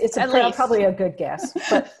 It's probably a good guess.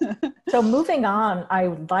 But, so moving on, I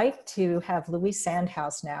would like to have Louise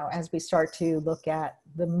Sandhouse now as we start to look at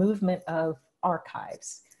the movement of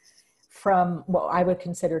archives from what I would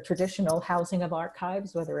consider traditional housing of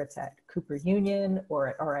archives, whether it's at Cooper Union or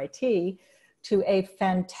at RIT, to a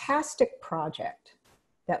fantastic project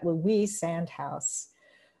that Louise Sandhouse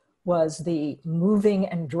was the moving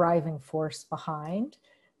and driving force behind.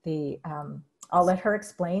 I'll let her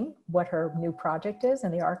explain what her new project is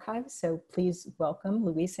in the archives. So please welcome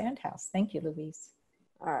Louise Sandhouse. Thank you, Louise.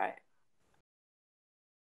 All right.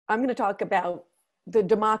 I'm going to talk about the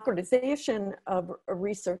democratization of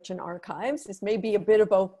research in archives. This may be a bit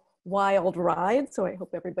of a wild ride, so I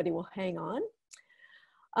hope everybody will hang on.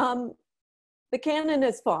 The cannon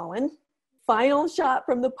has fallen. Final shot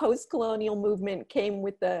from the post-colonial movement came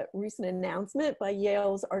with the recent announcement by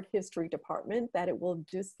Yale's Art History Department that it will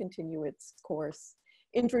discontinue its course,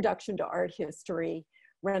 Introduction to Art History,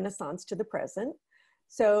 Renaissance to the Present.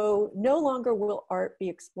 So no longer will art be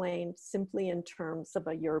explained simply in terms of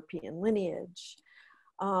a European lineage.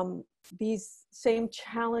 These same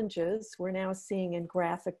challenges we're now seeing in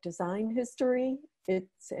graphic design history. And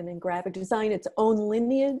in graphic design, its own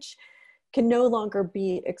lineage can no longer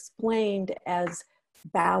be explained as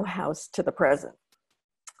Bauhaus to the present.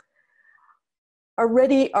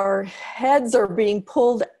 Already our heads are being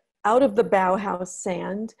pulled out of the Bauhaus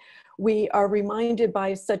sand. We are reminded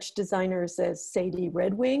by such designers as Sadie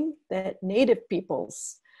Redwing that native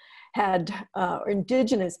peoples had,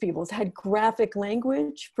 indigenous peoples had graphic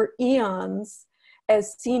language for eons,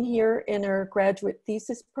 as seen here in our graduate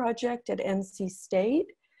thesis project at NC State.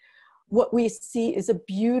 What we see is a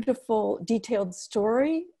beautiful, detailed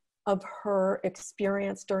story of her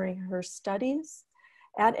experience during her studies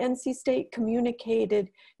at NC State, communicated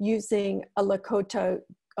using a Lakota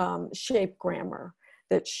shape grammar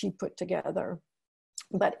that she put together.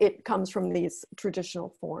 But it comes from these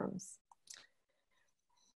traditional forms.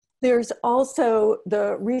 There's also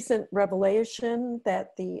the recent revelation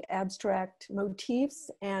that the abstract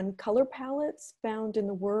motifs and color palettes found in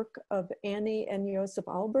the work of Annie and Joseph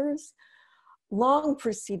Albers long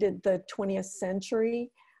preceded the 20th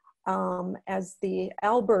century, as the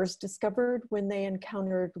Albers discovered when they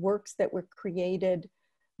encountered works that were created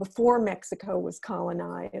before Mexico was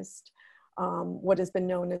colonized, what has been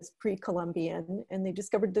known as pre-Columbian, and they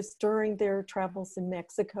discovered this during their travels in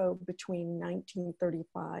Mexico between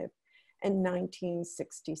 1935 and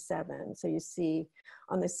 1967. So you see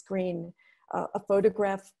on the screen a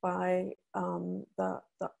photograph by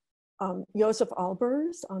Joseph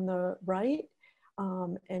Albers on the right,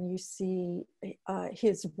 and you see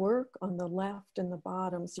his work on the left and the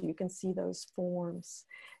bottom, so you can see those forms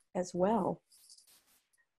as well.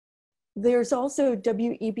 There's also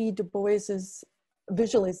W.E.B. Du Bois's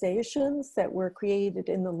visualizations that were created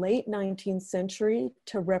in the late 19th century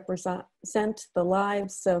to represent the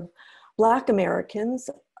lives of Black Americans.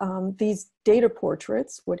 These data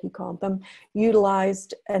portraits, what he called them,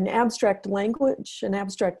 utilized an abstract language, an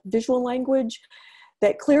abstract visual language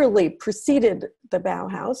that clearly preceded the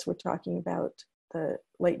Bauhaus. We're talking about the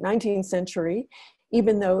late 19th century,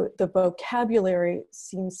 even though the vocabulary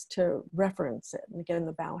seems to reference it. And again,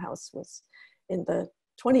 the Bauhaus was in the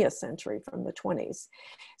 20th century, from the 20s.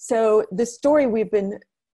 So the story we've been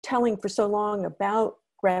telling for so long about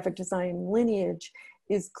graphic design lineage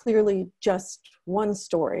is clearly just one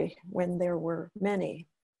story when there were many.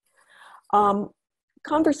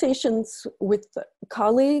 Conversations with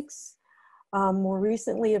colleagues more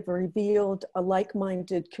recently have revealed a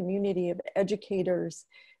like-minded community of educators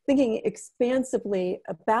thinking expansively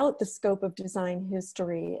about the scope of design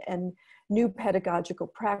history and new pedagogical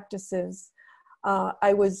practices.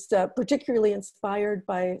 I was particularly inspired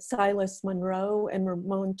by Silas Monroe and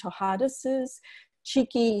Ramon Tejadas's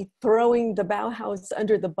cheeky throwing the Bauhaus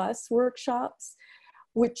under the bus workshops,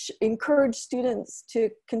 which encourage students to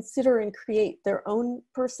consider and create their own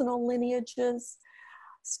personal lineages.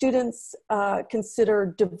 Students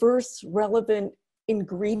consider diverse, relevant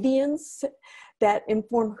ingredients that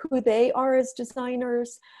inform who they are as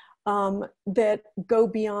designers, that go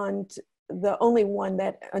beyond the only one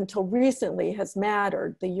that until recently has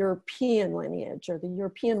mattered, the European lineage or the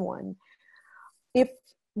European one. If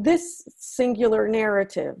this singular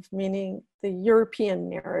narrative, meaning the European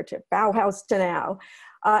narrative, Bauhaus to now,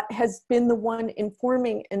 has been the one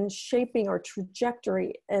informing and shaping our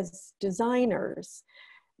trajectory as designers,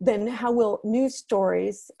 then how will new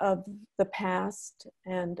stories of the past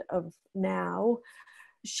and of now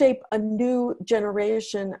shape a new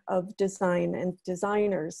generation of design and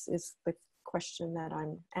designers is the question that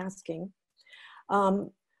I'm asking.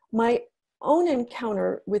 My own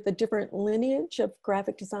encounter with a different lineage of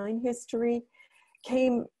graphic design history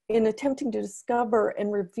came in attempting to discover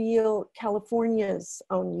and reveal California's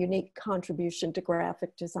own unique contribution to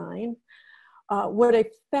graphic design. What I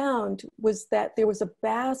found was that there was a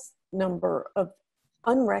vast number of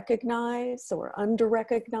unrecognized or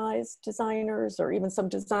under-recognized designers, or even some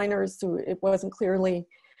designers who it wasn't clearly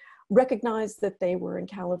recognized that they were in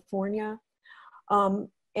California.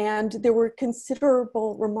 And there were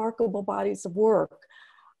considerable, remarkable bodies of work.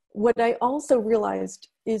 What I also realized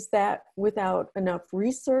is that without enough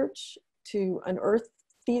research to unearth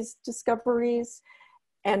these discoveries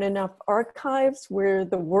and enough archives where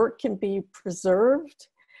the work can be preserved,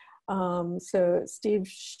 so Steve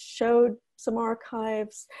showed some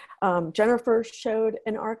archives, Jennifer showed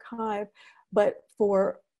an archive, but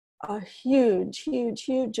for a huge, huge,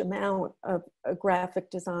 huge amount of graphic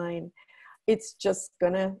design, it's just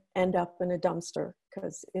gonna end up in a dumpster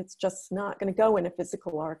because it's just not gonna go in a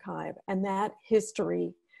physical archive, and that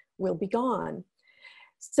history will be gone.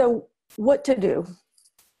 So what to do?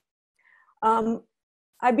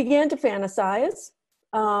 I began to fantasize.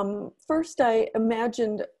 First, I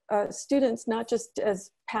imagined students not just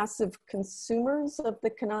as passive consumers of the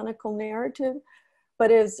canonical narrative,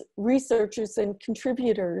 but as researchers and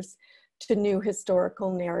contributors to new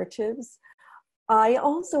historical narratives. I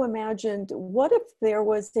also imagined, what if there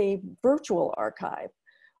was a virtual archive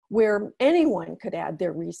where anyone could add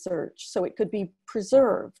their research so it could be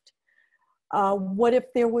preserved? What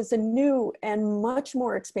if there was a new and much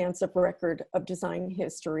more expansive record of design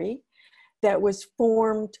history that was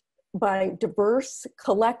formed by diverse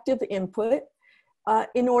collective input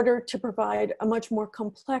in order to provide a much more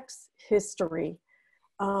complex history?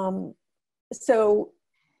 So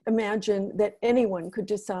imagine that anyone could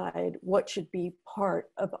decide what should be part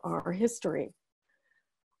of our history.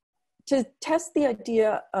 To test the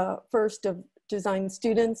idea first of design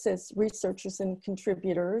students as researchers and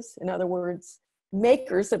contributors, in other words,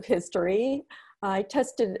 makers of history, I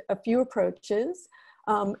tested a few approaches.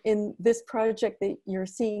 In this project that you're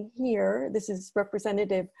seeing here, this is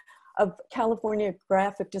representative of California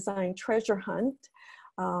Graphic Design Treasure Hunt.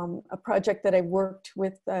 a project that I worked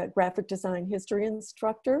with graphic design history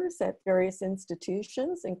instructors at various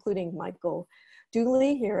institutions, including Michael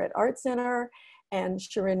Dooley here at Art Center and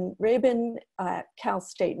Sharon Rabin at Cal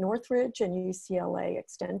State Northridge and UCLA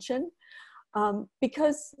Extension.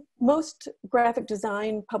 Because most graphic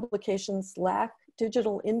design publications lack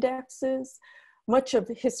digital indexes, much of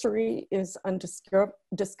history is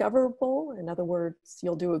undiscoverable. In other words,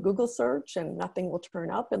 you'll do a Google search and nothing will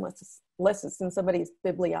turn up unless it's in somebody's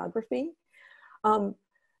bibliography.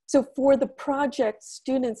 So for the project,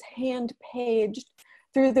 students hand-paged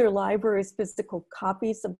through their library's physical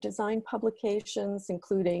copies of design publications,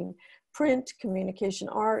 including print, communication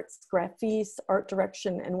arts, graphics, art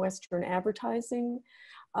direction, and Western advertising,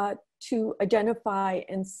 to identify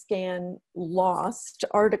and scan lost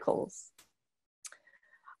articles.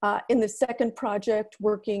 In the second project,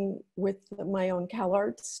 working with my own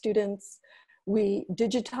CalArts students, we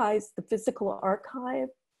digitized the physical archive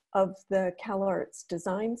of the CalArts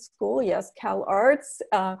Design School. Yes, CalArts,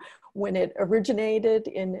 when it originated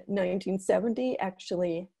in 1970,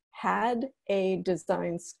 actually had a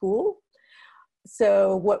design school.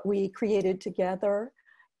 So what we created together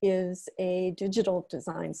is a digital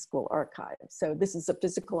design school archive. So this is a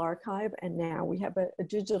physical archive, and now we have a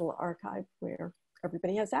digital archive where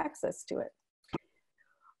everybody has access to it.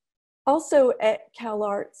 Also at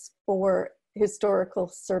CalArts, for historical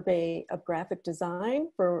survey of graphic design,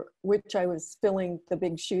 for which I was filling the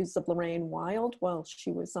big shoes of Lorraine Wild while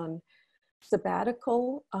she was on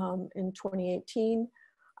sabbatical in 2018,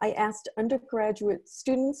 I asked undergraduate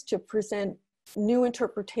students to present new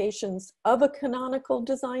interpretations of a canonical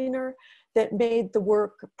designer that made the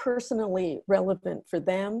work personally relevant for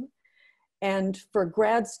them. And for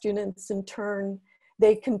grad students, in turn,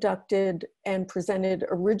 they conducted and presented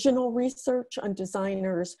original research on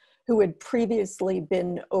designers who had previously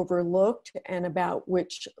been overlooked and about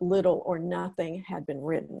which little or nothing had been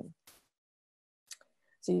written.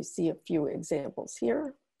 So you see a few examples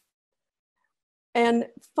here. And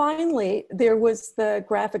finally, there was the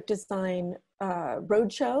Graphic Design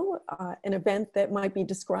Roadshow, an event that might be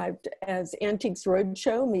described as Antiques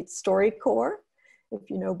Roadshow meets StoryCorps, if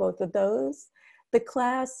you know both of those. The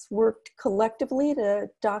class worked collectively to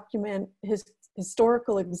document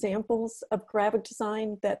historical examples of graphic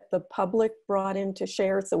design that the public brought in to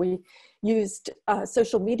share. So we used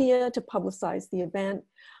social media to publicize the event.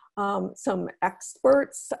 Some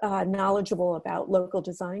experts knowledgeable about local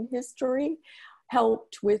design history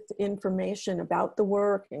helped with information about the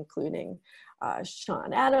work, including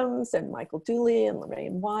Sean Adams and Michael Dooley and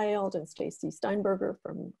Lorraine Wild and Stacy Steinberger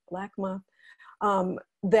from LACMA.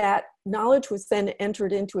 That knowledge was then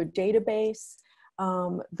entered into a database.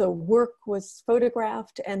 The work was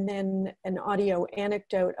photographed, and then an audio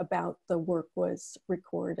anecdote about the work was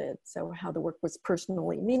recorded. So how the work was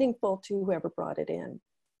personally meaningful to whoever brought it in.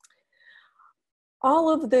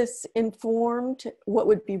 All of this informed what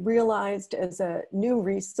would be realized as a new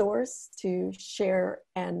resource to share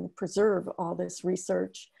and preserve all this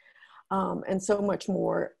research, and so much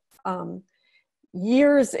more.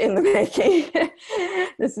 Years in the making.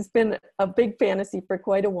 This has been a big fantasy for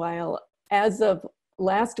quite a while. As of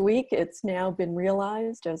last week, it's now been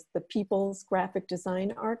realized as the People's Graphic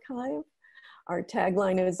Design Archive. Our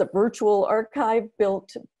tagline is a virtual archive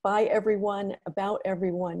built by everyone, about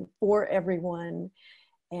everyone, for everyone.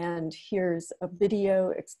 And here's a video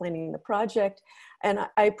explaining the project. And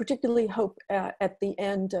I particularly hope at the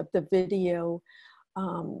end of the video,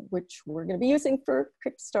 which we're going to be using for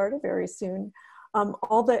Kickstarter very soon,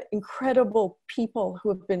 all the incredible people who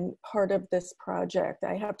have been part of this project.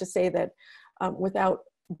 I have to say that without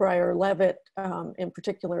Briar Levitt in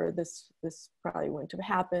particular, this probably wouldn't have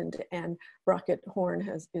happened. And Brockett Horn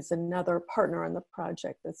is another partner on the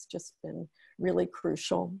project that's just been really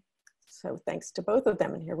crucial. So thanks to both of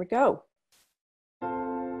them, and here we go.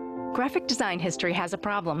 Graphic design history has a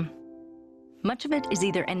problem. Much of it is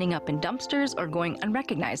either ending up in dumpsters or going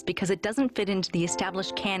unrecognized because it doesn't fit into the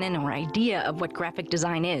established canon or idea of what graphic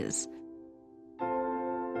design is.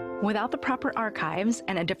 Without the proper archives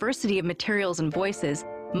and a diversity of materials and voices,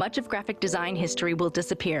 much of graphic design history will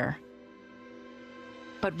disappear.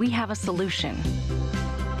 But we have a solution.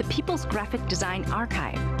 The People's Graphic Design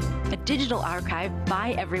Archive, a digital archive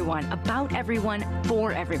by everyone, about everyone,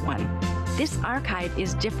 for everyone. This archive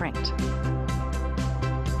is different.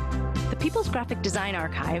 The People's Graphic Design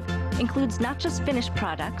Archive includes not just finished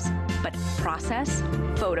products, but process,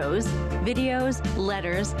 photos, videos,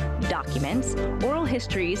 letters, documents, oral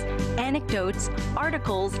histories, anecdotes,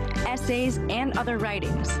 articles, essays, and other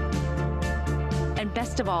writings. And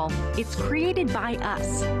best of all, it's created by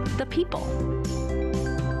us, the people.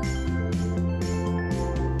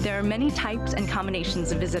 There are many types and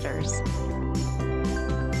combinations of visitors.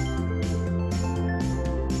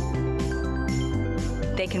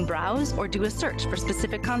 They can browse or do a search for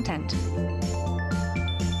specific content.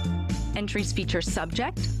 Entries feature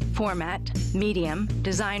subject, format, medium,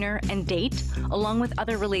 designer, and date, along with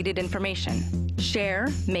other related information. Share,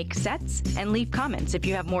 make sets, and leave comments if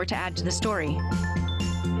you have more to add to the story.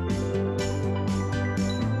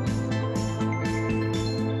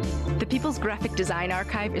 The People's Graphic Design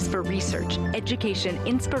Archive is for research, education,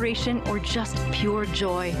 inspiration, or just pure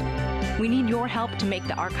joy. We need your help to make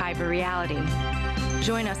the archive a reality.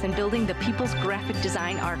 Join us in building the People's Graphic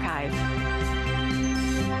Design Archive.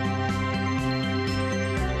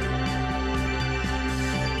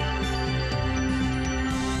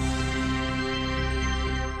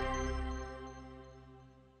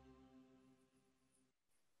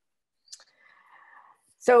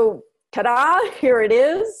 So, ta-da, here it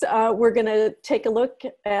is. We're gonna take a look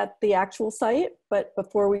at the actual site, but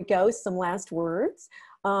before we go, some last words.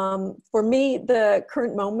 For me, the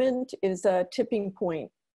current moment is a tipping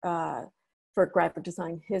point for graphic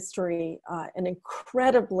design history, an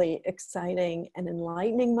incredibly exciting and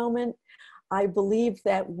enlightening moment. I believe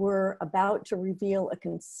that we're about to reveal a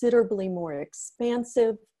considerably more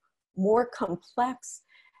expansive, more complex,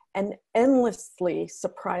 and endlessly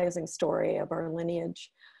surprising story of our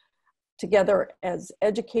lineage. Together as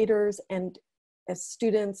educators and as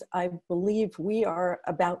students, I believe we are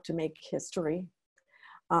about to make history.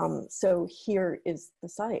 So here is the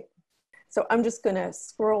site. So I'm just gonna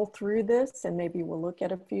scroll through this and maybe we'll look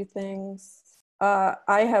at a few things. I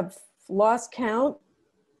have lost count.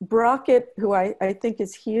 Brockett, who I think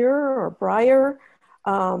is here, or Breyer,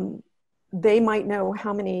 they might know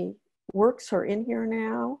how many works are in here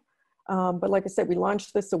now. But like I said, we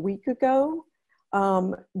launched this a week ago.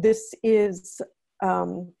 This is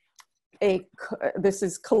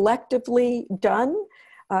collectively done.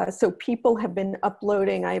 So people have been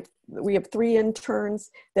uploading. We have 3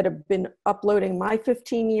 interns that have been uploading my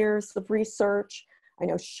 15 years of research. I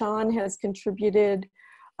know Sean has contributed.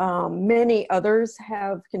 Many others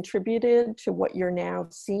have contributed to what you're now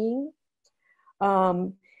seeing.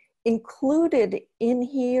 Included in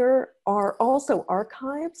here are also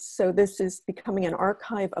archives. So this is becoming an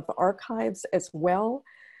archive of archives as well.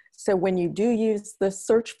 So when you do use the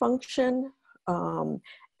search function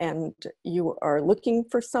and you are looking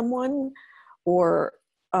for someone or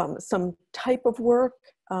some type of work,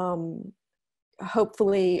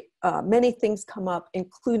 hopefully many things come up,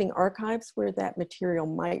 including archives where that material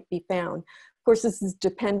might be found. Of course, this is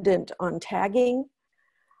dependent on tagging.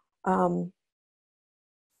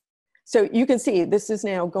 So you can see this is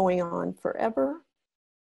now going on forever.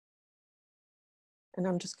 And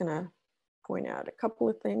I'm just gonna point out a couple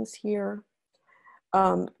of things here.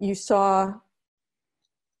 You saw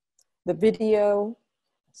the video.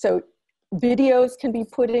 So videos can be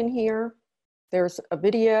put in here. There's a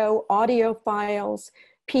video, audio files,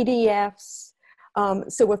 PDFs.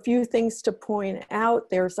 So a few things to point out.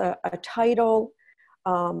 There's a title,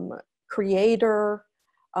 creator,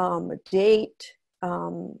 date,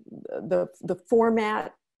 the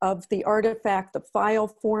format of the artifact, the file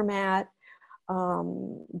format.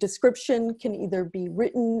 Description can either be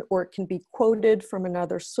written or it can be quoted from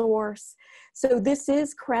another source. So this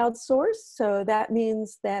is crowdsourced. So that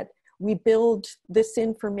means that we build this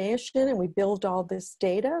information and we build all this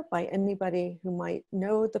data by anybody who might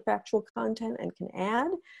know the factual content and can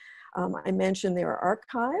add. I mentioned there are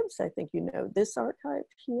archives. I think you know this archive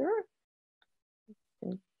here. You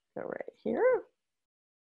can go right here.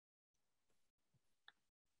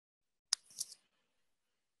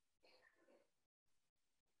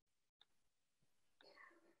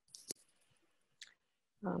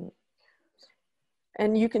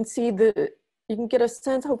 And you can see you can get a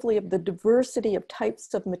sense hopefully of the diversity of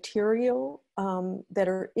types of material that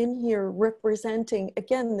are in here representing,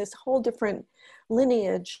 again, this whole different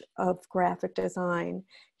lineage of graphic design.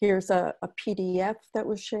 Here's a PDF that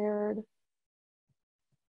was shared.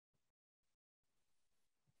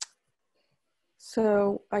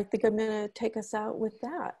 So I think I'm gonna take us out with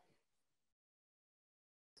that.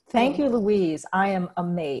 Thank you, Louise. I am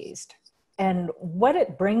amazed. And what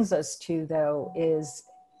it brings us to, though, is,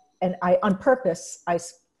 and on purpose, I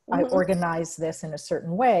organize this in a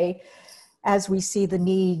certain way as we see the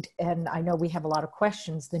need, and I know we have a lot of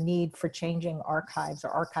questions, the need for changing archives or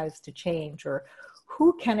archives to change, or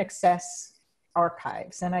who can access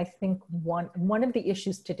archives. And I think one of the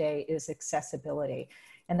issues today is accessibility.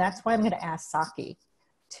 And that's why I'm going to ask Saki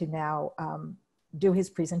to now do his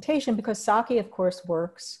presentation, because Saki, of course,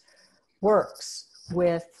 works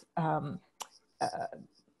with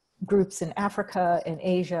groups in Africa and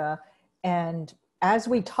Asia. And as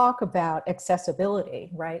we talk about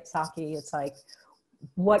accessibility, right, Saki, it's like,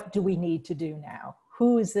 what do we need to do now?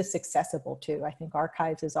 Who is this accessible to? I think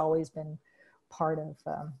archives has always been part of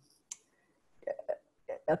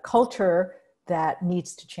a culture that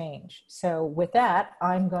needs to change. So with that,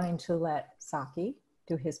 I'm going to let Saki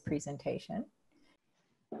do his presentation.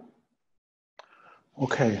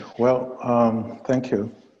 Okay, well, thank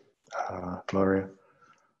you, Gloria.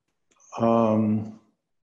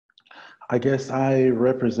 I guess I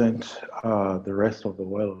represent the rest of the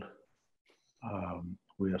world.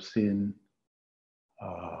 We have seen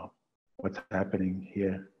what's happening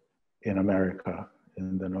here in America,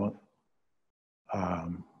 in the North.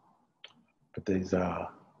 But there's the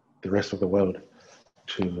rest of the world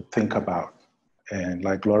to think about. And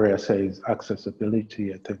like Gloria says,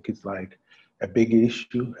 accessibility, I think is like a big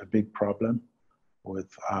issue, a big problem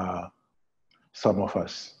with some of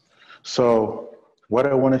us. So what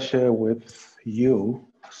I want to share with you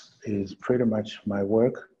is pretty much my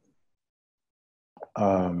work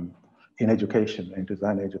in education, in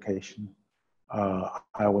design education.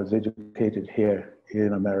 I was educated here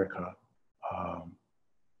in America,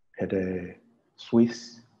 had a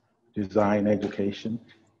Swiss design education,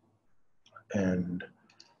 and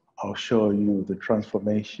I'll show you the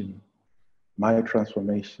transformation, my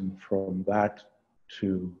transformation from that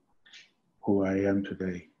to who I am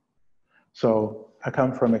today. So I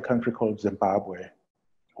come from a country called Zimbabwe,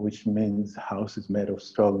 which means house is made of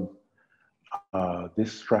stone.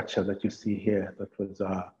 This structure that you see here that was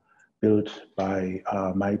built by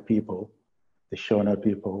my people, the Shona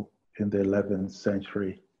people, in the 11th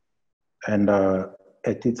century. And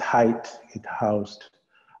at its height, it housed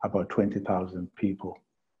about 20,000 people.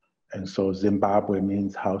 And so Zimbabwe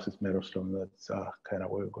means house is made of stone. That's kind of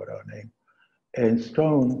where we got our name. And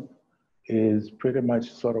stone is pretty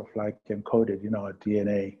much sort of like encoded in our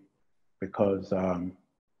DNA, because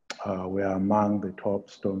we are among the top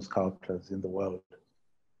stone sculptors in the world.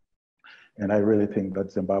 And I really think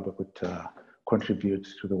that Zimbabwe could contribute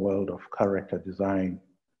to the world of character design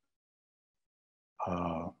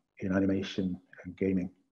in animation and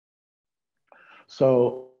gaming.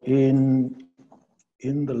 So in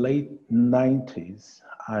the late 90s,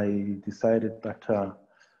 I decided that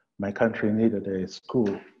my country needed a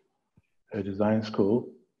school, a design school.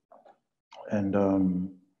 And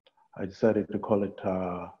I decided to call it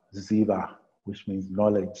Ziva, which means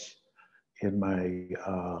knowledge in my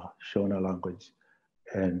Shona language.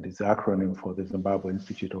 And it's the acronym for the Zimbabwe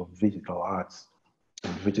Institute of Digital Arts.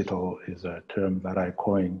 And digital is a term that I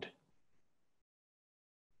coined.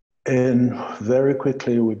 And very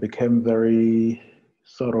quickly, we became very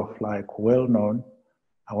sort of like well-known,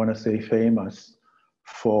 I want to say famous,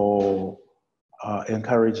 for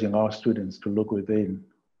encouraging our students to look within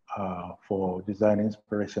for design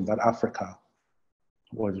inspiration, that Africa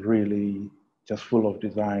was really just full of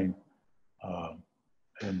design,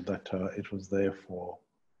 and that it was there for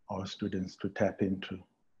our students to tap into.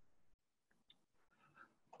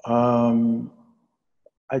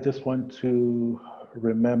 I just want to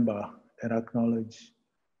remember and acknowledge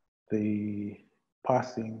the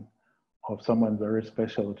passing of someone very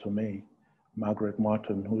special to me, Margaret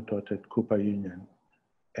Morton, who taught at Cooper Union.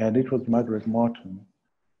 And it was Margaret Morton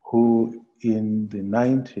who in the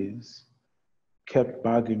 90s kept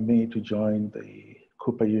bugging me to join the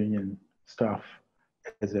Cooper Union staff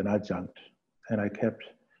as an adjunct. And I kept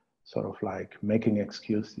sort of like making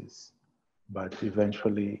excuses. But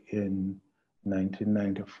eventually in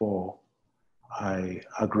 1994, I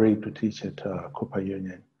agreed to teach at Cooper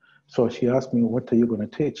Union. So she asked me, what are you going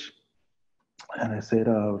to teach? And I said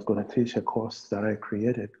I was going to teach a course that I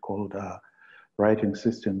created called Writing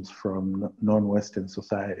Systems from Non-Western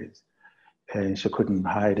Societies. And she couldn't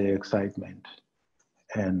hide her excitement.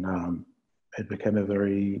 And it became a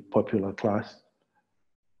very popular class.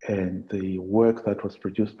 And the work that was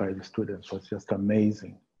produced by the students was just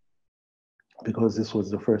amazing, because this was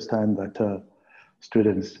the first time that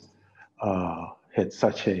students had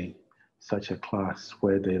such a class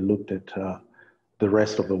where they looked at the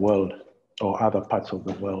rest of the world or other parts of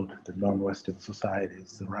the world, the non-Western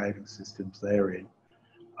societies, the writing systems they're in,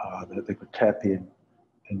 that they could tap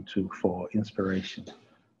into for inspiration.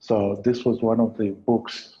 So this was one of the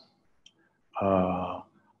books. I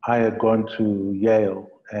had gone to Yale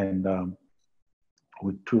and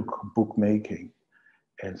we took bookmaking.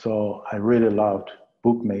 And so I really loved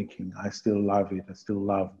bookmaking. I still love it. I still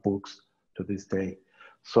love books to this day.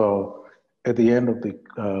 So at the end of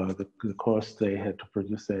the course, they had to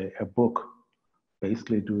produce a book,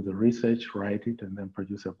 basically do the research, write it, and then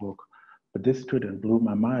produce a book. But this student blew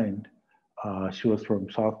my mind She was from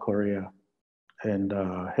South Korea, and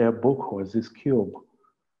her book was this cube,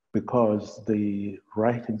 because the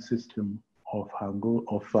writing system of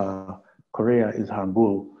Korea is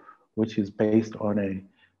Hangul, which is based on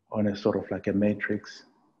a sort of like a matrix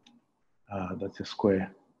that's a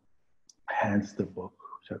square. Hence the book,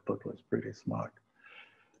 which I thought was pretty smart.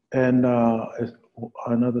 And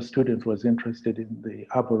another student was interested in the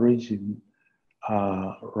Aborigine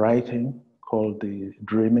writing called the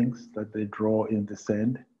dreamings that they draw in the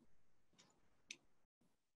sand.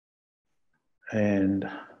 And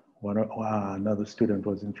another student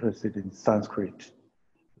was interested in Sanskrit,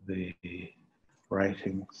 the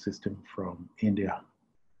writing system from India.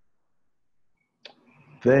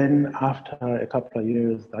 Then after a couple of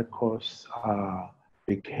years, that course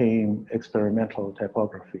became experimental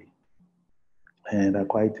typography. And I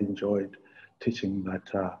quite enjoyed teaching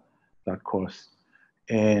that course.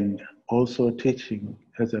 And also teaching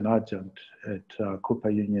as an adjunct at Cooper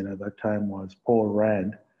Union at that time was Paul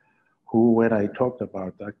Rand, who, when I talked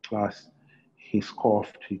about that class, he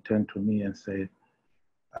scoffed. He turned to me and said,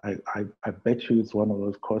 I bet you it's one of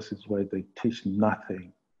those courses where they teach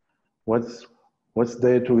nothing. What's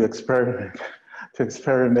there to experiment? To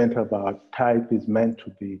experiment about? Type is meant to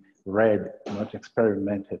be read, not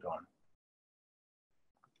experimented on.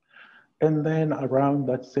 And then around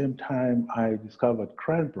that same time, I discovered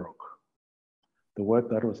Cranbrook, the work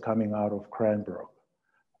that was coming out of Cranbrook.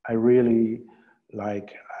 I really,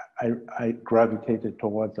 I gravitated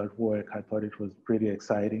towards that work. I thought it was pretty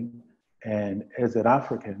exciting. And as an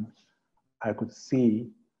African, I could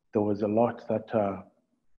see there was a lot that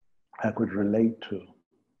I could relate to.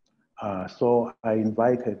 So I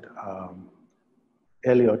invited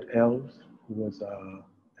Elliot Elves, who was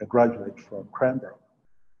a graduate from Cranbrook,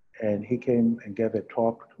 and he came and gave a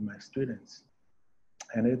talk to my students.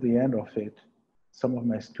 And at the end of it, some of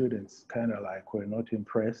my students kind of like were not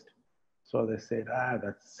impressed. So they said,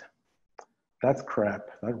 that's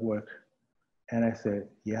crap, that work. And I said,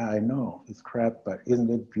 yeah, I know it's crap, but isn't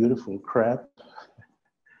it beautiful crap?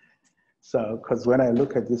 So, because when I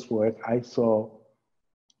look at this work, I saw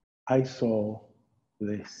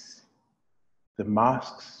this, the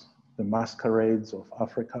masks, the masquerades of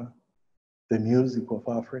Africa, the music of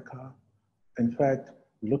Africa. In fact,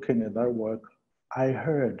 looking at that work, I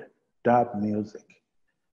heard dub music,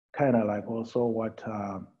 kind of like also what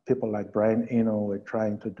people like Brian Eno were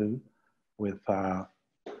trying to do with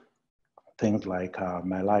things like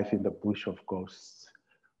My Life in the Bush of Ghosts,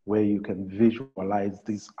 where you can visualize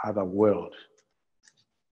this other world.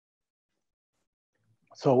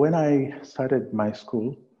 So when I started my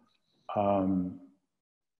school,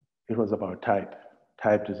 it was about type.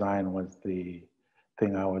 Type design was the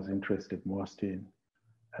thing I was interested most in.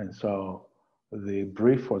 And so the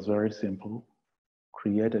brief was very simple: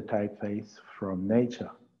 create a typeface from nature.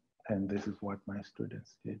 And this is what my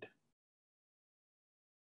students did.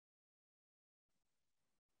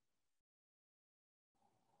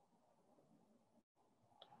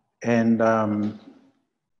 And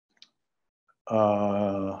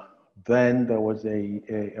then there was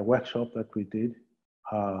a workshop that we did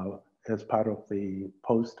as part of the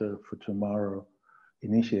Poster for Tomorrow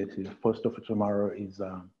initiative. Poster for Tomorrow is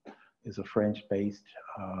a French-based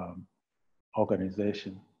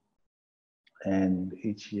organization. And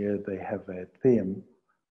each year they have a theme,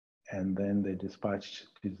 and then they dispatch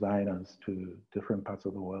designers to different parts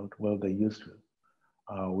of the world. Well, they used to.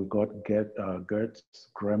 We got Gert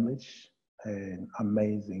Gremlich, an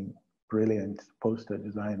amazing, brilliant poster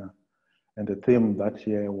designer. And the theme that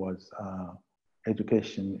year was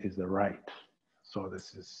education is a right. So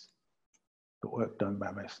this is the work done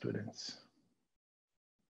by my students.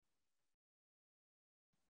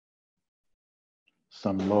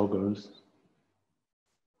 Some logos.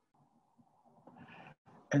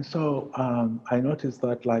 And so I noticed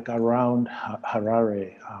that like around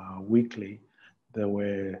Harare Weekly, there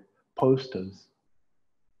were posters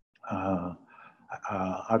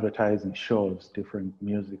advertising shows, different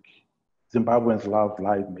music. Zimbabweans love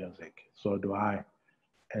live music, so do I.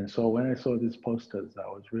 And so when I saw these posters, I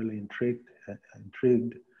was really intrigued,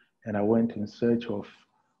 and I went in search of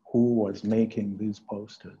who was making these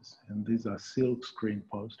posters. And these are silk screen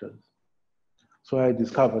posters. So I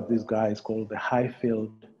discovered these guys called the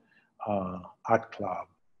Highfield Art Club.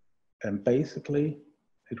 And basically,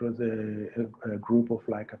 it was a group of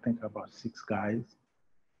like, I think about 6 guys.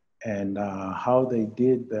 And how they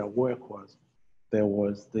did their work was, there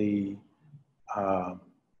was the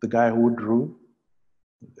guy who drew,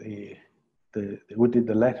 who did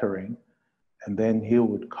the lettering, and then he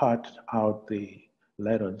would cut out the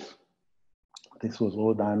letters. This was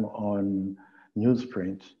all done on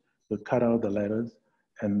newsprint, would cut out the letters,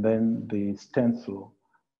 and then the stencil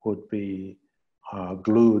would be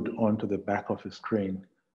glued onto the back of the screen,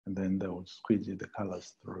 and then they would squeegee the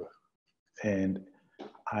colors through. And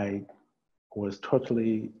I was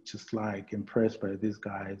totally just like impressed by these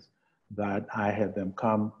guys that I had them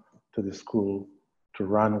come to the school to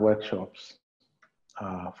run workshops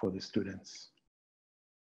for the students.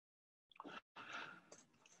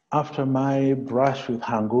 After my brush with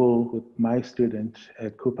Hangul with my student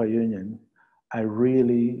at Cooper Union, I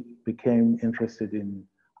really became interested in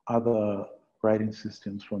other writing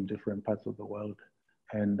systems from different parts of the world.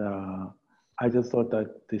 And I just thought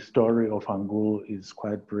that the story of Hangul is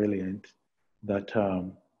quite brilliant, that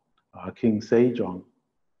King Sejong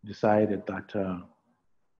decided that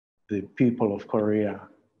the people of Korea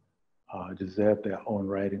deserved their own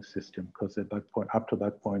writing system, because at that point, up to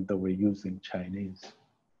that point, they were using Chinese.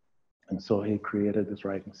 And so he created this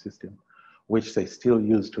writing system, which they still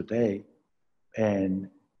use today. And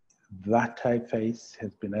that typeface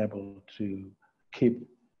has been able to keep,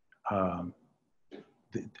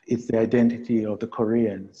 it's the identity of the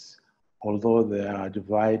Koreans, although they are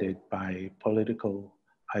divided by political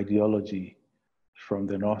ideology from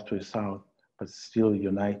the north to the south, but still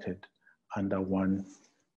united under one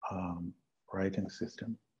writing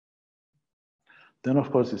system. Then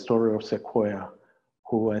of course, the story of Sequoia,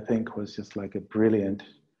 who I think was just like a brilliant,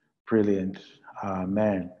 brilliant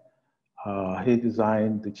man. He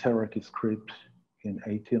designed the Cherokee script in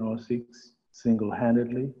 1806,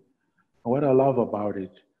 single-handedly. And what I love about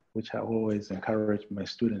it, which I always encourage my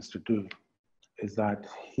students to do, is that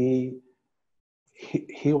he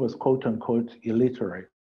was quote unquote illiterate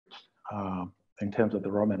in terms of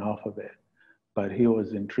the Roman alphabet, but he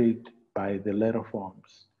was intrigued by the letter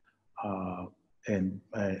forms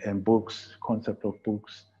and books, concept of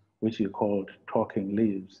books, which he called talking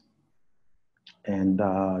leaves. And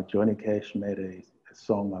Johnny Cash made a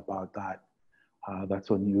song about that. That's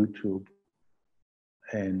on YouTube.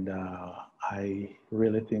 And I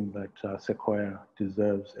really think that Sequoia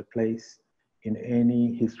deserves a place in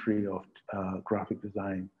any history of graphic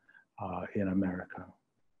design in America.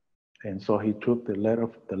 And so he took the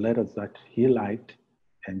letters that he liked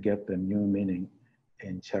and gave them new meaning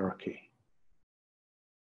in Cherokee.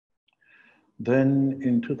 Then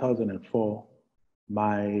in 2004,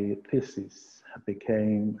 my thesis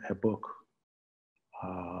became a book,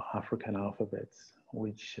 African Alphabets,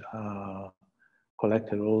 which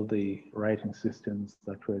collected all the writing systems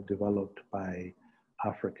that were developed by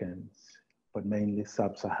Africans, but mainly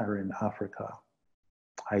sub-Saharan Africa.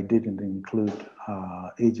 I didn't include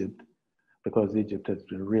Egypt, because Egypt has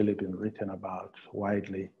really been written about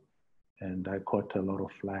widely, and I caught a lot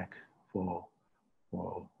of flack for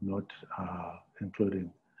not including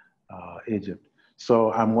Egypt.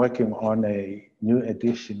 So I'm working on a new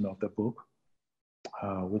edition of the book,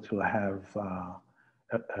 which will have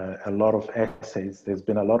a lot of essays. There's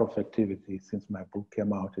been a lot of activity since my book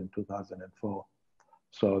came out in 2004.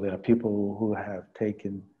 So there are people who have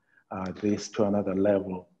taken this to another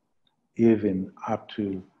level, even up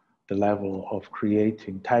to the level of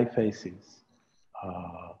creating typefaces,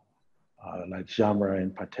 like Jamra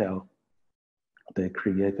and Patel. They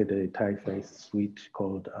created a typeface suite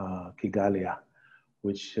called Kigalia,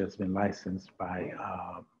 which has been licensed by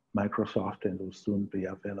Microsoft and will soon be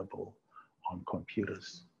available on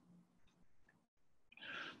computers.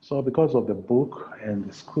 So because of the book and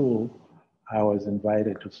the school, I was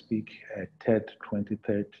invited to speak at TED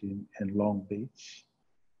 2013 in Long Beach,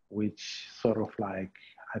 which sort of like,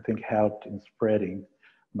 I think, helped in spreading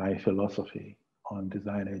my philosophy on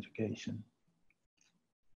design education.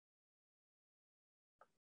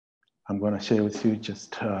 I'm going to share with you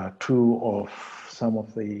just two of some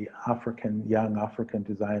of the young African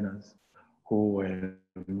designers who were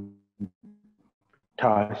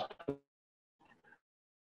touched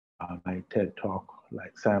by TED Talk,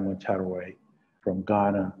 like Simon Charaway from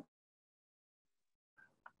Ghana,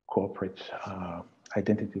 corporate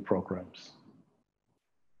identity programs.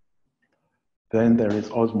 Then there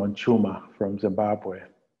is Osmond Chuma from Zimbabwe,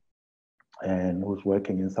 and who's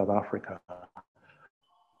working in South Africa,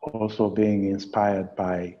 also being inspired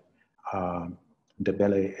by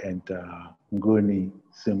Ndebele and Nguni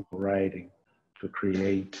simple writing to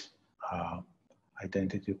create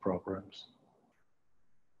identity programs.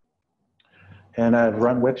 And I've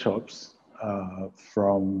run workshops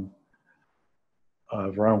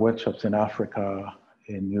I've run workshops in Africa,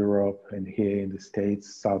 in Europe, and here in the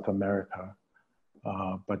States, South America.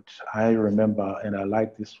 But I remember, and I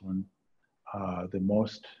like this one the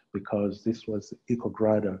most, because this was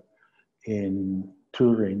Ecograda in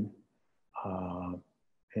Turin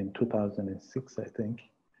in 2006, I think.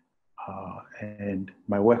 And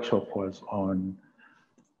my workshop was on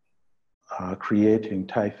creating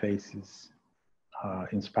typefaces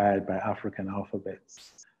inspired by African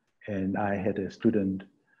alphabets. And I had a student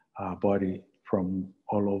body from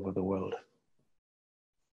all over the world.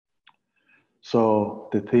 So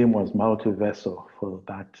the theme was multi-vessel for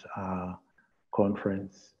that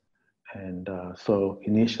conference. And so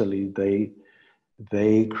initially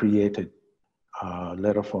they created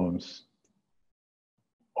letter forms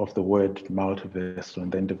of the word multi-vessel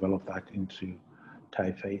and then developed that into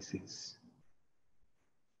typefaces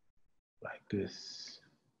like this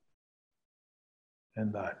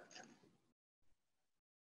and that.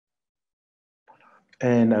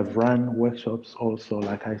 And I've run workshops also,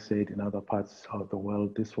 like I said, in other parts of the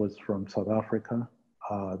world. This was from South Africa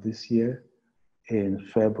this year in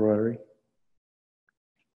February.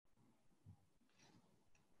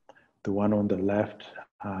 The one on the left,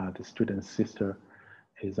 the student's sister,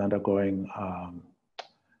 is undergoing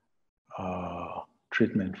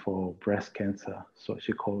treatment for breast cancer. So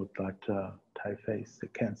she called that typeface the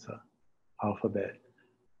cancer alphabet.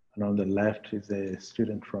 And on the left is a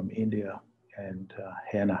student from India and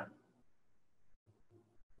henna.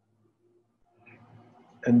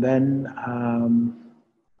 And then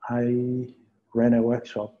I ran a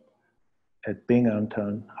workshop at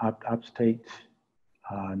Binghamton, upstate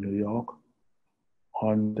New York,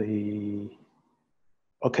 on the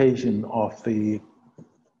occasion of the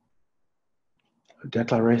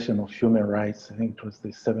Declaration of Human Rights. I think it was the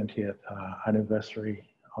 70th anniversary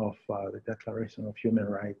of the Declaration of Human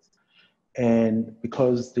Rights. And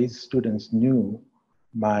because these students knew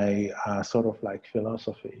my sort of like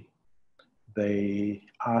philosophy, they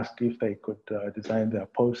asked if they could design their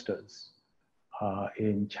posters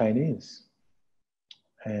in Chinese.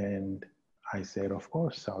 And I said, of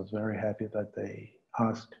course. I was very happy that they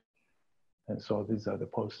asked. And so these are the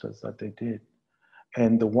posters that they did.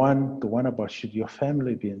 And the one about should your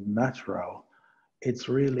family be natural, it's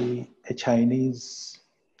really a Chinese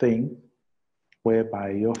thing whereby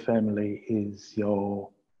your family is your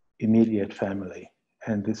immediate family.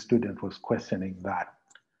 And this student was questioning that,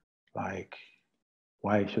 like,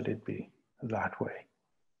 why should it be that way?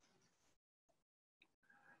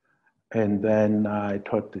 And then I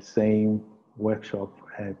taught the same workshop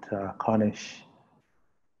at Cornish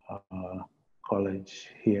College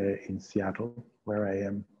here in Seattle, where I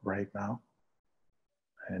am right now.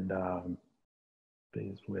 And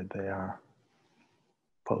these were their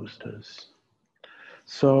posters.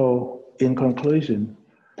 So in conclusion,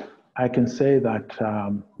 I can say that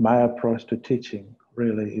my approach to teaching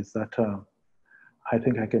really is that I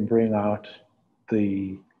think I can bring out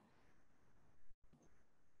the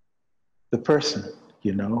person,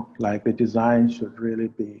 you know, like the design should really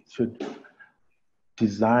be,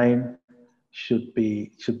 design should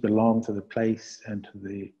belong to the place and to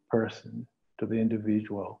the person, to the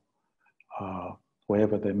individual,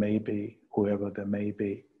 wherever they may be, whoever they may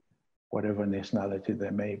be, whatever nationality they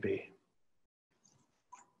may be.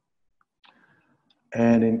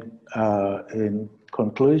 And in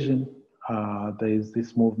conclusion, there's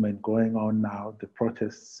this movement going on now, the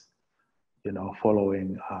protests, you know,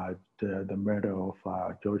 following the murder of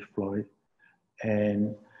George Floyd.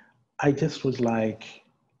 And I just was like,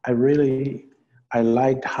 I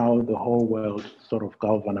liked how the whole world sort of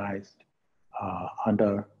galvanized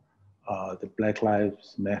under the Black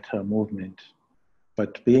Lives Matter movement.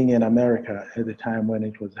 But being in America at the time when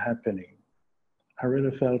it was happening, I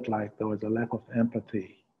really felt like there was a lack of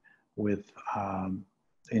empathy with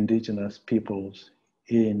indigenous peoples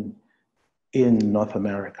in North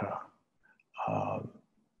America.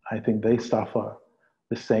 I think they suffer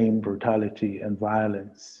the same brutality and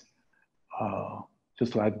violence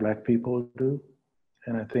just like Black people do.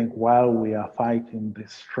 And I think while we are fighting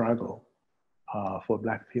this struggle for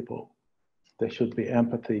Black people, there should be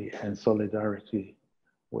empathy and solidarity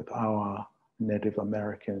with our Native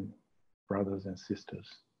American brothers and sisters.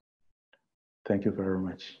 Thank you very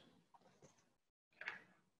much.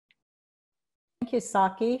 Thank you,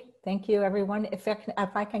 Saki. Thank you, everyone. If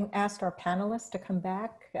I can ask our panelists to come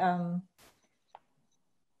back from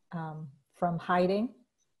hiding.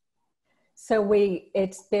 So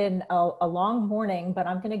it's been a long morning, but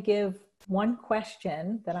I'm going to give one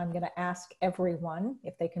question that I'm going to ask everyone,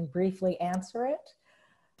 if they can briefly answer it,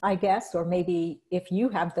 I guess, or maybe if you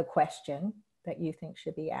have the question that you think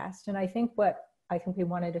should be asked. And I think what we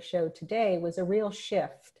wanted to show today was a real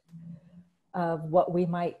shift of what we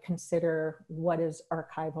might consider what is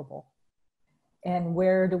archivable and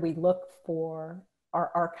where do we look for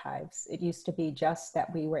our archives. It used to be just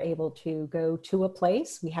that we were able to go to a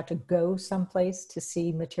place, we had to go someplace to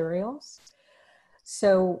see materials.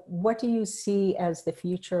 So what do you see as the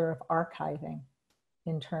future of archiving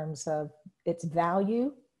in terms of its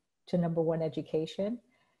value to number one, education,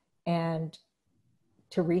 and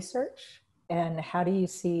to research? And how do you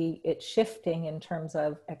see it shifting in terms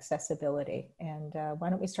of accessibility? And why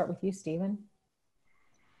don't we start with you, Stephen?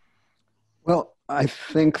 Well, I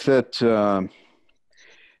think that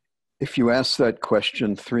if you asked that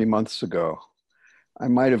question 3 months ago, I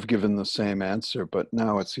might have given the same answer, but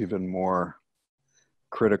now it's even more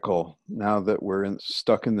critical now that we're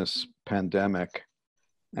stuck in this pandemic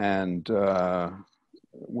and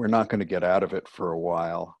we're not going to get out of it for a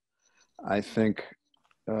while. I think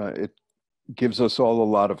it gives us all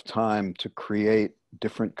a lot of time to create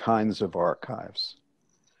different kinds of archives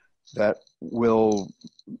that will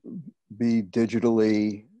be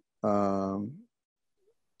digitally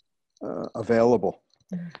available.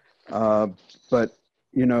 But,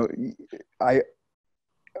 you know, I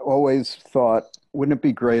always thought, wouldn't it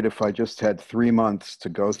be great if I just had 3 months to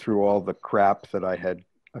go through all the crap that I had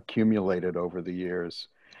accumulated over the years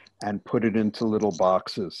and put it into little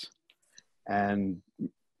boxes and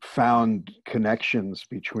found connections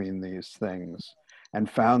between these things and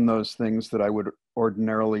found those things that I would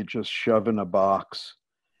ordinarily just shove in a box.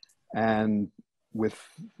 And with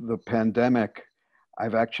the pandemic,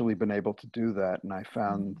 I've actually been able to do that. And I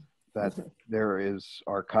found that there is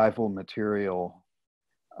archival material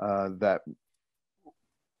that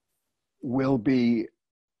will be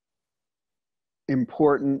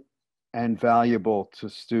important and valuable to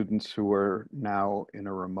students who are now in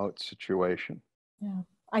a remote situation. Yeah,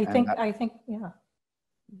 I think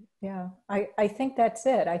that's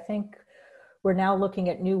it. I think we're now looking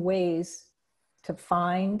at new ways to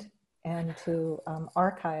find and to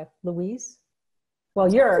archive. Louise? Well,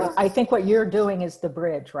 I think what you're doing is the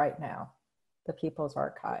bridge right now, the People's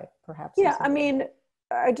Archive, perhaps. Yeah, I mean,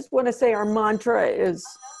 I just want to say our mantra is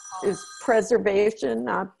preservation,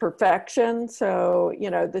 not perfection. So,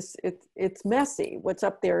 you know, it's messy. What's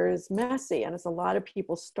up there is messy. And as a lot of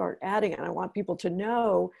people start adding, and I want people to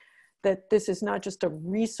know that this is not just a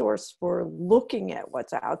resource for looking at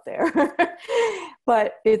what's out there,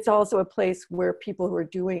 but it's also a place where people who are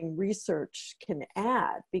doing research can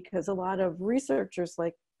add, because a lot of researchers,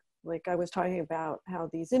 like I was talking about how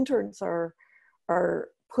these interns are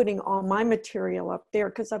putting all my material up there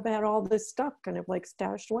because I've had all this stuff kind of like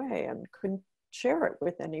stashed away and couldn't share it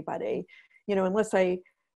with anybody, you know, unless I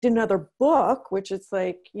did another book, which is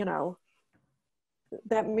like, you know,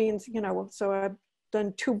 that means, you know, so I've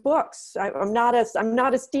done 2 books. I'm not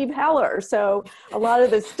a Steve Heller. So a lot of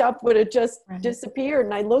this stuff would have just disappeared.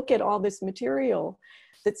 And I look at all this material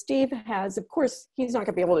that Steve has. Of course, he's not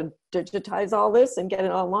gonna be able to digitize all this and get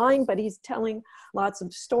it online, but he's telling lots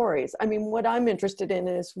of stories. I mean, what I'm interested in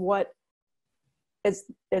is what, as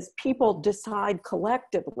people decide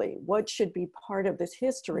collectively what should be part of this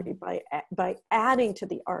history by adding to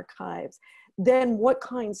the archives, then what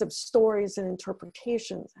kinds of stories and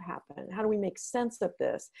interpretations happen? How do we make sense of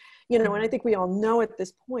this? You know, and I think we all know at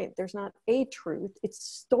this point, there's not a truth, it's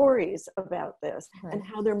stories about this and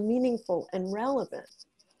how they're meaningful and relevant.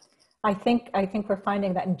 I think we're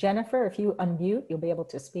finding that. And Jennifer, if you unmute, you'll be able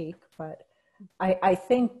to speak. But I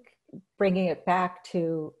think bringing it back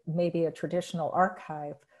to maybe a traditional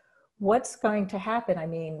archive, what's going to happen? I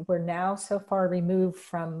mean, we're now so far removed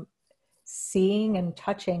from seeing and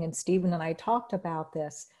touching, and Stephen and I talked about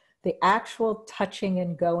this, the actual touching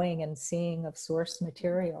and going and seeing of source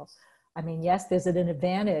material. I mean, yes, there's an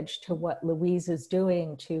advantage to what Louise is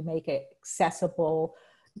doing to make it accessible,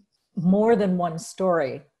 more than one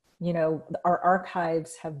story. You know, our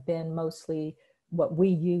archives have been mostly what we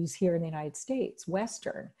use here in the United States,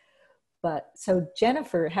 Western. But so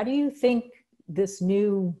Jennifer, how do you think this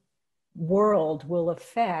new world will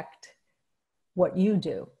affect what you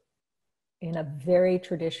do in a very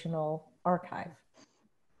traditional archive?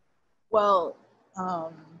 Well,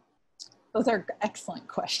 those are excellent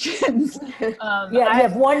questions. Yeah, you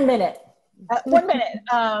have 1 minute. 1 minute.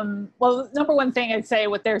 Well, number one thing I'd say,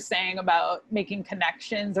 what they're saying about making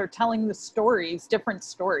connections or telling the stories, different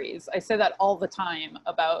stories. I say that all the time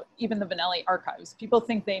about even the Vignelli archives. People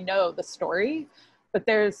think they know the story, but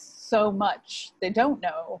there's so much they don't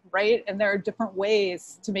know, right? And there are different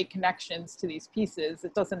ways to make connections to these pieces.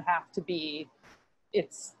 It doesn't have to be,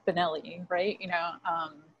 it's Vignelli, right? You know,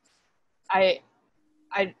 I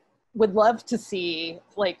would love to see,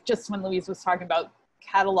 like, just when Louise was talking about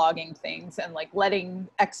cataloging things and like letting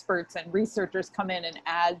experts and researchers come in and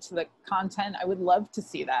add to the content, I would love to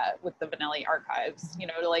see that with the Vignelli archives, you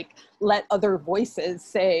know, to like let other voices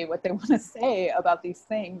say what they want to say about these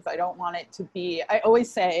things. I don't want it to be, I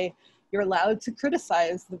always say, you're allowed to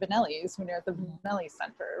criticize the Vignellis when you're at the Vignelli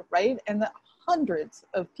Center, right? And the hundreds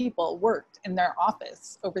of people worked in their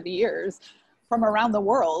office over the years from around the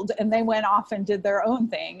world, and they went off and did their own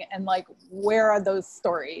thing. And like, where are those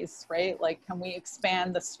stories, right? Like, can we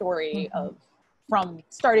expand the story of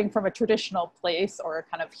starting from a traditional place or a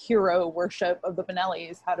kind of hero worship of the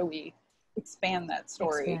Vignellis? How do we expand that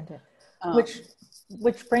story? Expand it.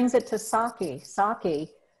 Which brings it to Saki. Saki,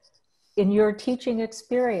 in your teaching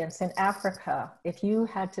experience in Africa, if you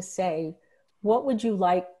had to say, what would you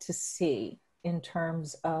like to see in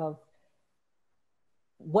terms of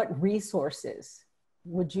what resources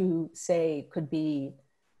would you say could be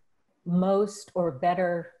most or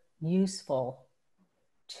better useful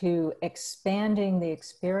to expanding the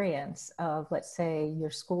experience of, let's say,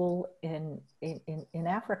 your school in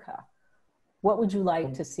Africa? What would you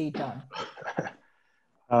like to see done?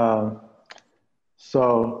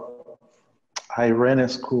 So I ran a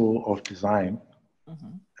school of design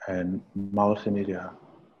and multimedia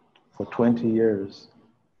for 20 years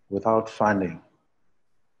without funding.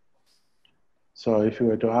 So if you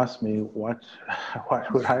were to ask me what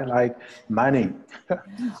would I like? Money.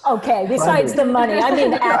 Okay, besides the money, I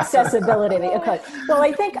mean accessibility. Okay. Well,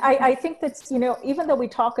 I think that's, you know, even though we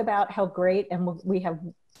talk about how great, and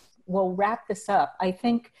we'll wrap this up, I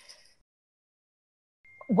think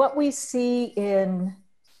what we see in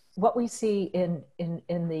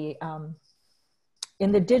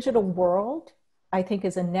the digital world, I think,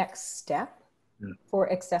 is a next step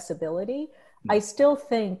for accessibility. I still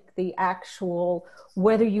think the actual,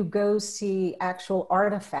 whether you go see actual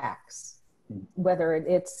artifacts, whether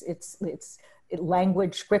it's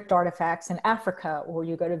language script artifacts in Africa, or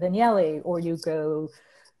you go to Vignelli, or you go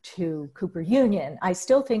to Cooper Union, I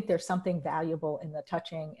still think there's something valuable in the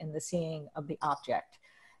touching and the seeing of the object.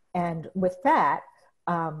 And with that,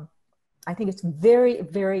 I think it's very,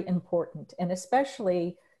 very important. And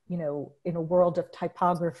especially, you know, in a world of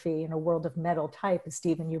typography, in a world of metal type, as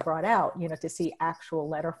Stephen, you brought out, you know, to see actual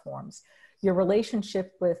letter forms. Your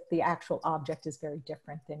relationship with the actual object is very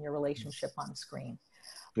different than your relationship on screen.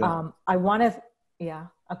 Yeah. I want to,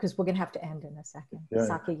 because we're going to have to end in a second. Yeah.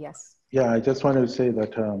 Saki, yes. Yeah, I just wanted to say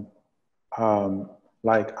that,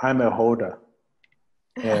 like, I'm a holder.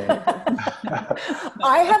 And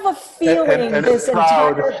I have a feeling and this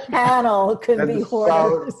proud, entire panel could be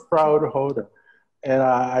hoarders. Proud holder. And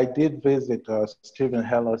I did visit Stephen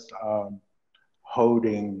Heller's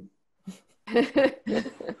holding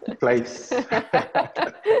place.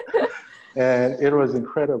 And it was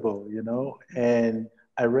incredible, you know, and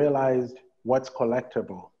I realized what's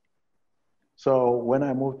collectible. So when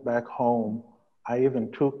I moved back home, I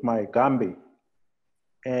even took my Gambi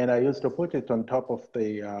and I used to put it on top of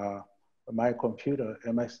my computer,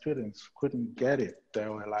 and my students couldn't get it. They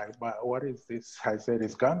were like, what is this? I said,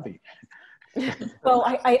 it's Gambi. Well,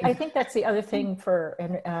 I think that's the other thing for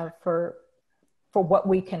what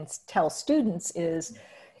we can tell students is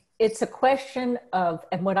it's a question of,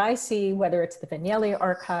 and what I see, whether it's the Vignelli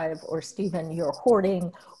archive or Stephen, you're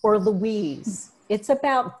hoarding, or Louise, it's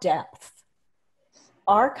about depth.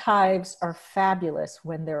 Archives are fabulous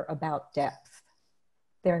when they're about depth.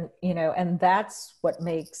 They're, you know, and that's what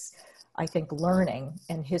makes, I think, learning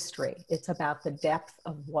and history. It's about the depth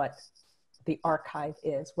of what the archive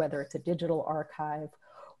is, whether it's a digital archive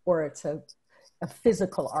or it's a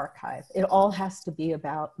physical archive. It all has to be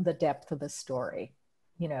about the depth of the story,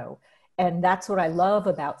 you know, and that's what I love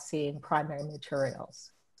about seeing primary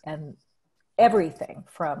materials and everything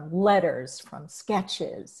from letters, from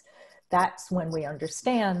sketches. That's when we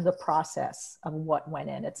understand the process of what went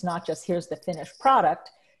in. It's not just here's the finished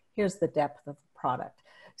product, here's the depth of the product.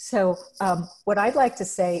 So what I'd like to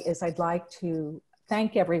say is I'd like to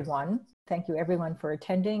thank everyone. Thank you everyone for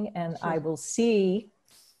attending, and I will see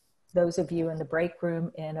those of you in the break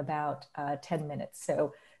room in about 10 minutes.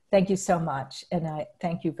 So thank you so much, and I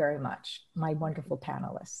thank you very much, my wonderful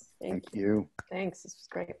panelists. Thank you. Thanks, this was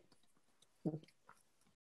great.